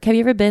life. Like, have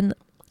you ever been,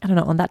 I don't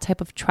know, on that type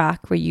of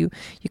track where you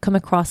come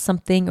across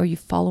something, or you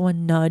follow a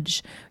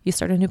nudge, you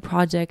start a new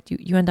project,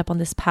 you end up on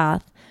this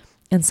path,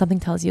 and something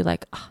tells you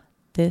like,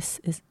 this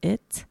is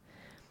it?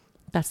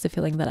 That's the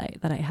feeling that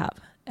I have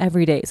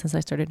every day since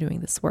I started doing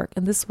this work.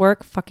 And this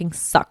work fucking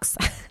sucks.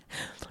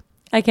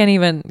 I can't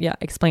even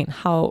explain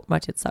how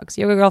much it sucks.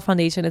 Yoga Girl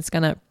Foundation is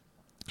gonna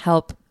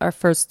help. Our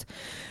first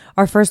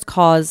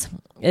cause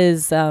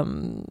is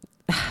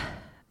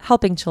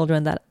helping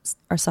children that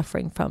are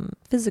suffering from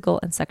physical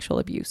and sexual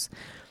abuse.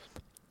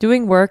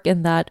 Doing work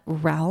in that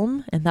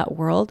realm, in that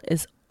world,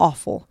 is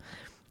awful.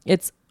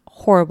 It's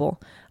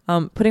horrible.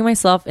 Putting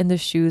myself in the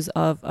shoes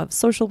of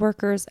social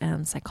workers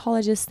and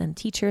psychologists and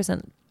teachers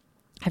and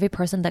every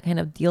person that kind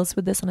of deals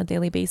with this on a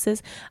daily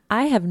basis,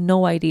 I have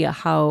no idea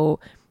how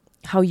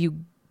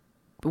you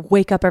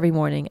wake up every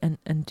morning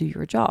and do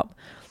your job.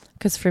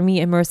 Because for me,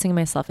 immersing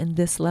myself in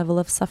this level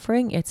of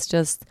suffering, it's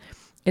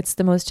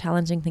the most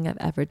challenging thing I've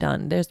ever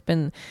done. There's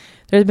been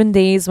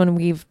days when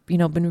we've,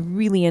 been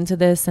really into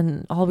this,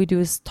 and all we do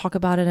is talk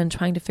about it and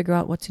trying to figure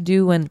out what to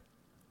do and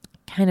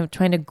kind of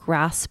trying to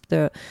grasp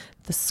the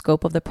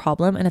scope of the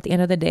problem. And at the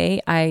end of the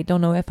day, I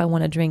don't know if I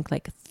want to drink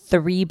like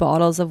 3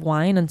 bottles of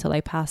wine until I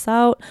pass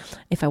out,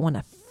 if I want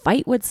to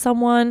fight with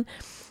someone,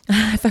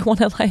 if I want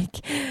to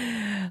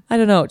I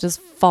don't know, just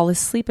fall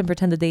asleep and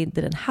pretend the day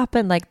didn't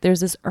happen. Like,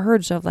 there's this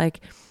urge of like,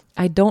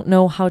 I don't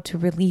know how to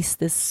release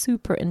this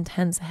super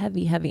intense,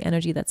 heavy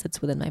energy that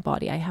sits within my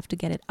body. I have to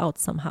get it out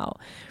somehow.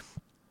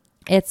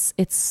 It's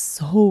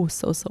so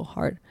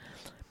hard.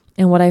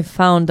 And what I've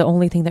found, the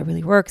only thing that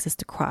really works is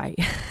to cry.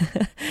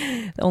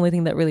 The only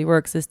thing that really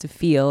works is to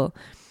feel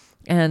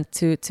and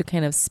to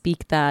kind of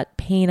speak that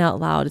pain out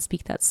loud, to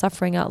speak that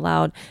suffering out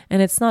loud.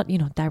 And it's not,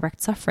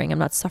 direct suffering. I'm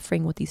not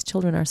suffering what these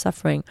children are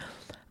suffering.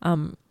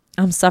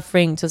 I'm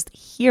suffering just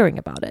hearing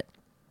about it.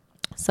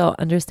 So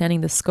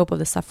understanding the scope of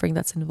the suffering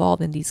that's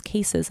involved in these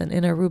cases, and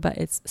in Aruba,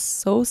 it's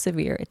so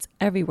severe. It's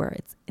everywhere.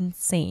 It's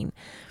insane.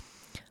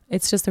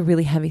 It's just a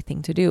really heavy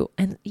thing to do.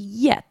 And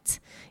yet,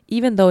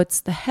 even though it's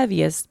the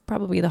heaviest,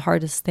 probably the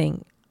hardest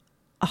thing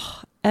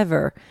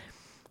ever,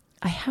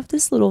 I have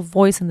this little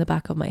voice in the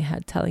back of my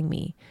head telling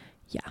me,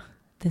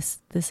 this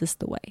is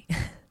the way.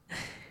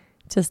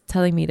 Just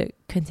telling me to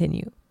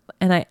continue.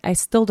 And I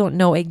still don't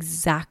know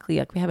exactly,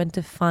 like, we haven't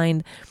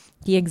defined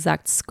the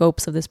exact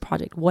scopes of this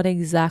project. What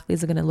exactly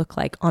is it going to look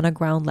like on a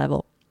ground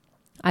level?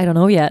 I don't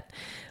know yet.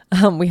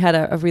 We had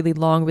a really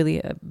long,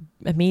 really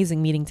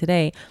amazing meeting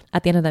today.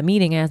 At the end of that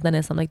meeting, I asked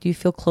Dennis, I'm like, do you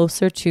feel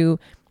closer to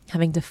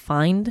having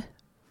defined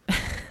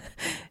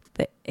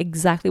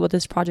exactly what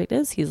this project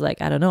is? He's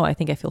like, I don't know. I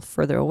think I feel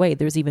further away.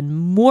 There's even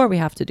more we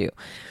have to do.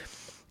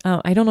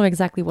 I don't know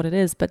exactly what it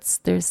is, but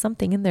there's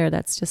something in there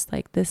that's just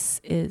like, this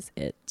is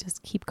it.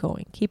 Just keep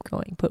going, keep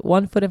going. Put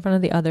one foot in front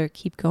of the other.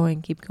 Keep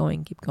going, keep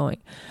going, keep going.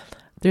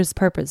 There's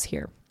purpose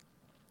here.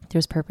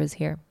 There's purpose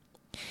here.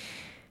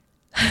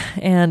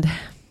 And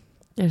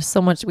there's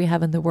so much we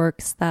have in the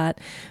works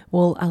that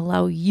will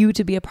allow you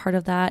to be a part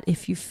of that.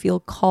 If you feel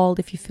called,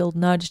 if you feel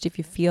nudged, if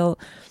you feel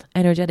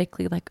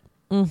energetically like,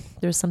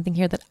 there's something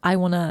here that I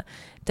want to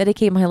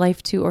dedicate my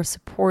life to, or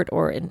support,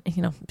 or,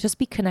 just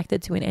be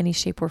connected to in any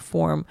shape or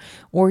form,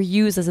 or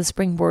use as a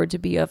springboard to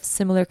be of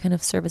similar kind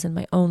of service in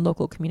my own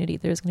local community.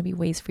 There's going to be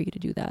ways for you to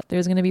do that.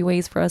 There's going to be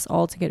ways for us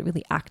all to get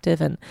really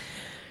active and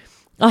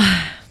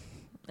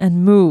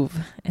move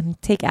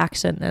and take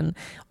action. And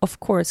of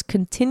course,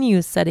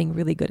 continue setting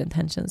really good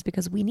intentions,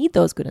 because we need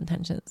those good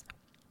intentions.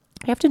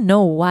 We have to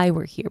know why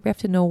we're here. We have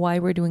to know why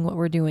we're doing what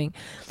we're doing.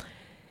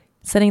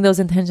 Setting those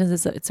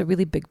intentions it's a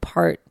really big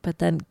part, but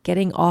then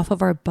getting off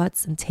of our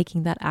butts and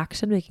taking that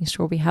action, making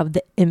sure we have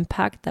the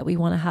impact that we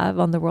want to have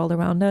on the world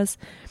around us,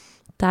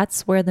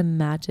 that's where the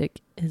magic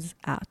is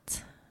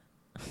at.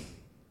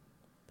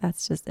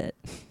 That's just it.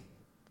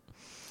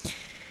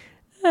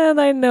 And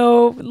I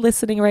know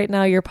listening right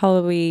now, you're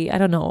probably, I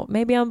don't know,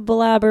 maybe I'm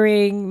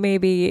blabbering,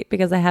 maybe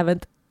because I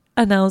haven't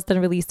announced and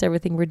released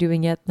everything we're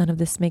doing yet. None of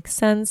this makes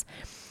sense.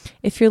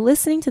 If you're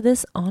listening to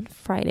this on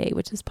Friday,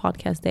 which is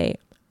podcast day,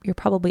 you're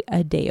probably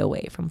a day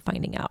away from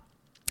finding out.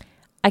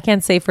 I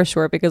can't say for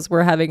sure because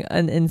we're having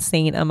an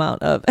insane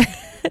amount of,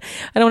 I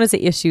don't want to say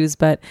issues,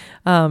 but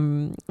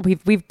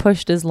we've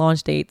pushed this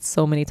launch date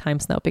so many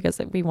times now because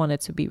we want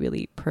it to be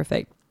really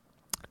perfect.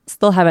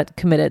 Still haven't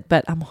committed,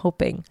 but I'm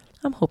hoping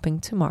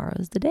tomorrow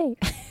is the day.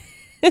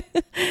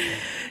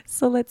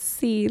 So let's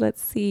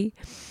see.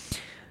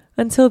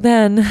 Until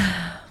then,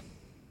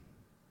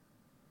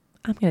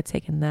 I'm going to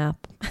take a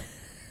nap.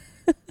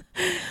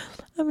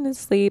 I'm going to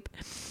sleep.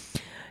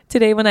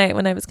 Today, when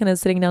I was kind of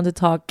sitting down to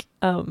talk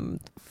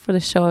for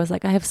the show, I was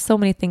like, I have so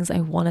many things I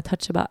want to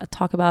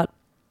talk about.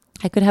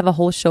 I could have a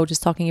whole show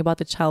just talking about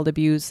the child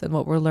abuse and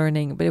what we're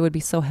learning, but it would be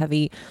so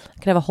heavy. I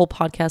could have a whole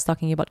podcast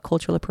talking about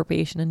cultural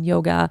appropriation and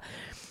yoga.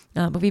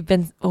 But we've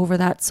been over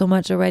that so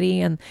much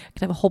already, and I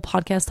could have a whole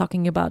podcast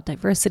talking about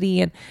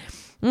diversity. And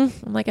I'm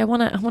like, I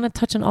want to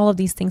touch on all of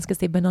these things because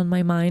they've been on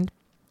my mind.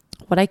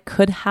 What I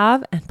could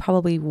have and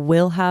probably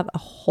will have a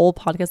whole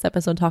podcast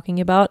episode talking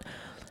about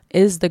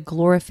is the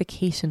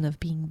glorification of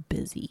being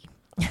busy,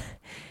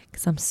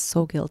 because I'm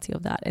so guilty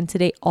of that. And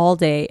today, all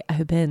day,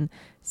 I've been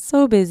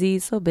so busy,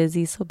 so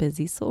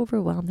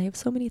overwhelmed. I have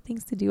so many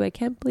things to do. I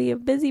can't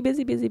believe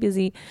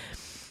busy.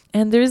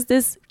 And there's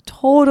this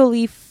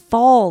totally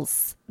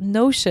false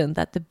notion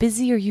that the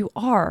busier you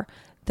are,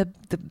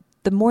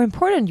 the more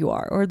important you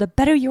are, or the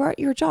better you are at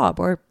your job,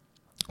 or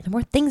the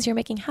more things you're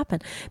making happen.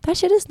 That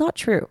shit is not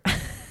true.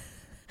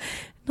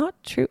 Not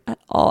true at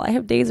all. I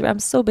have days where I'm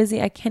so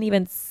busy I can't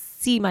even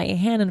see my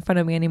hand in front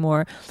of me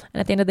anymore.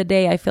 And at the end of the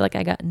day, I feel like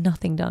I got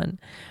nothing done.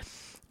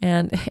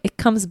 And it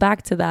comes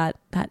back to that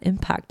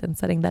impact and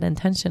setting that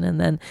intention and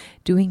then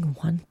doing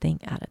one thing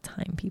at a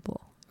time,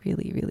 people.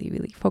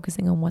 Really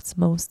focusing on what's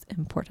most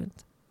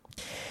important.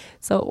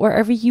 So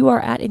wherever you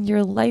are at in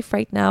your life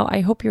right now,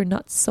 I hope you're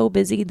not so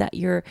busy that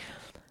you're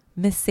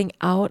missing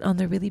out on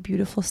the really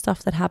beautiful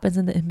stuff that happens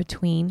in the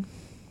in-between.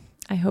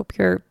 I hope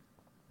you're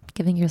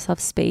giving yourself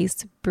space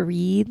to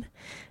breathe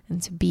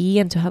and to be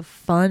and to have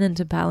fun and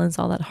to balance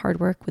all that hard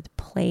work with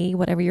play,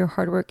 whatever your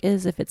hard work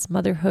is, if it's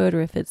motherhood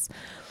or if it's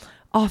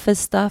office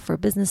stuff or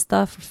business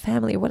stuff or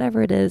family or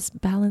whatever it is,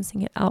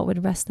 balancing it out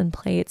with rest and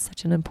play. It's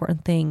such an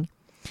important thing.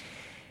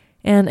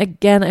 And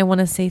again, I want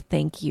to say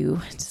thank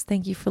you. Just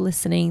thank you for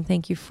listening.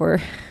 Thank you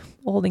for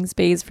holding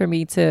space for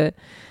me to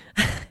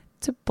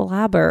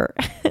blabber.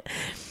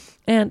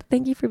 And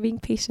thank you for being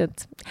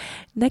patient.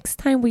 Next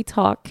time we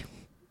talk,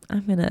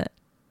 I'm going to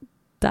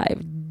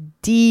dive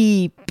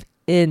deep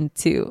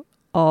into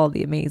all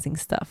the amazing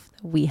stuff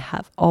that we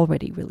have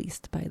already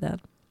released by then.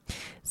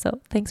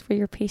 So thanks for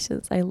your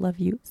patience. I love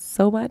you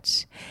so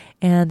much.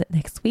 And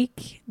next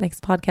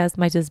podcast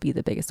might just be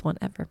the biggest one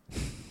ever.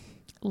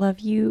 Love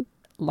you.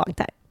 Long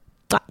time.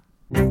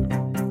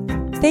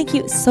 Mwah. Thank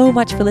you so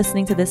much for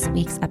listening to this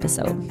week's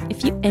episode.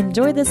 If you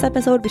enjoyed this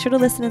episode, be sure to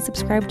listen and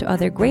subscribe to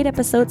other great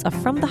episodes of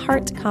From the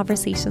Heart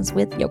Conversations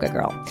with Yoga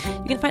Girl.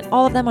 You can find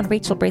all of them on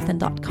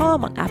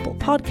rachelbraithen.com, on Apple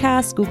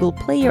Podcasts, Google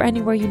Play, or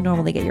anywhere you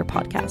normally get your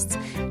podcasts.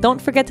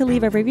 Don't forget to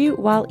leave a review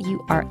while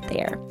you are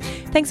there.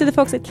 Thanks to the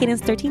folks at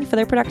Cadence 13 for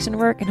their production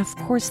work, and of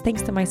course,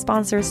 thanks to my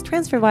sponsors,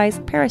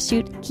 TransferWise,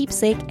 Parachute,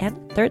 Keepsake,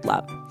 and Third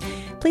Love.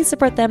 Please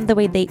support them the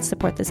way they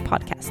support this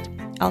podcast.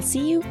 I'll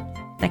see you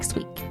next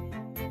week.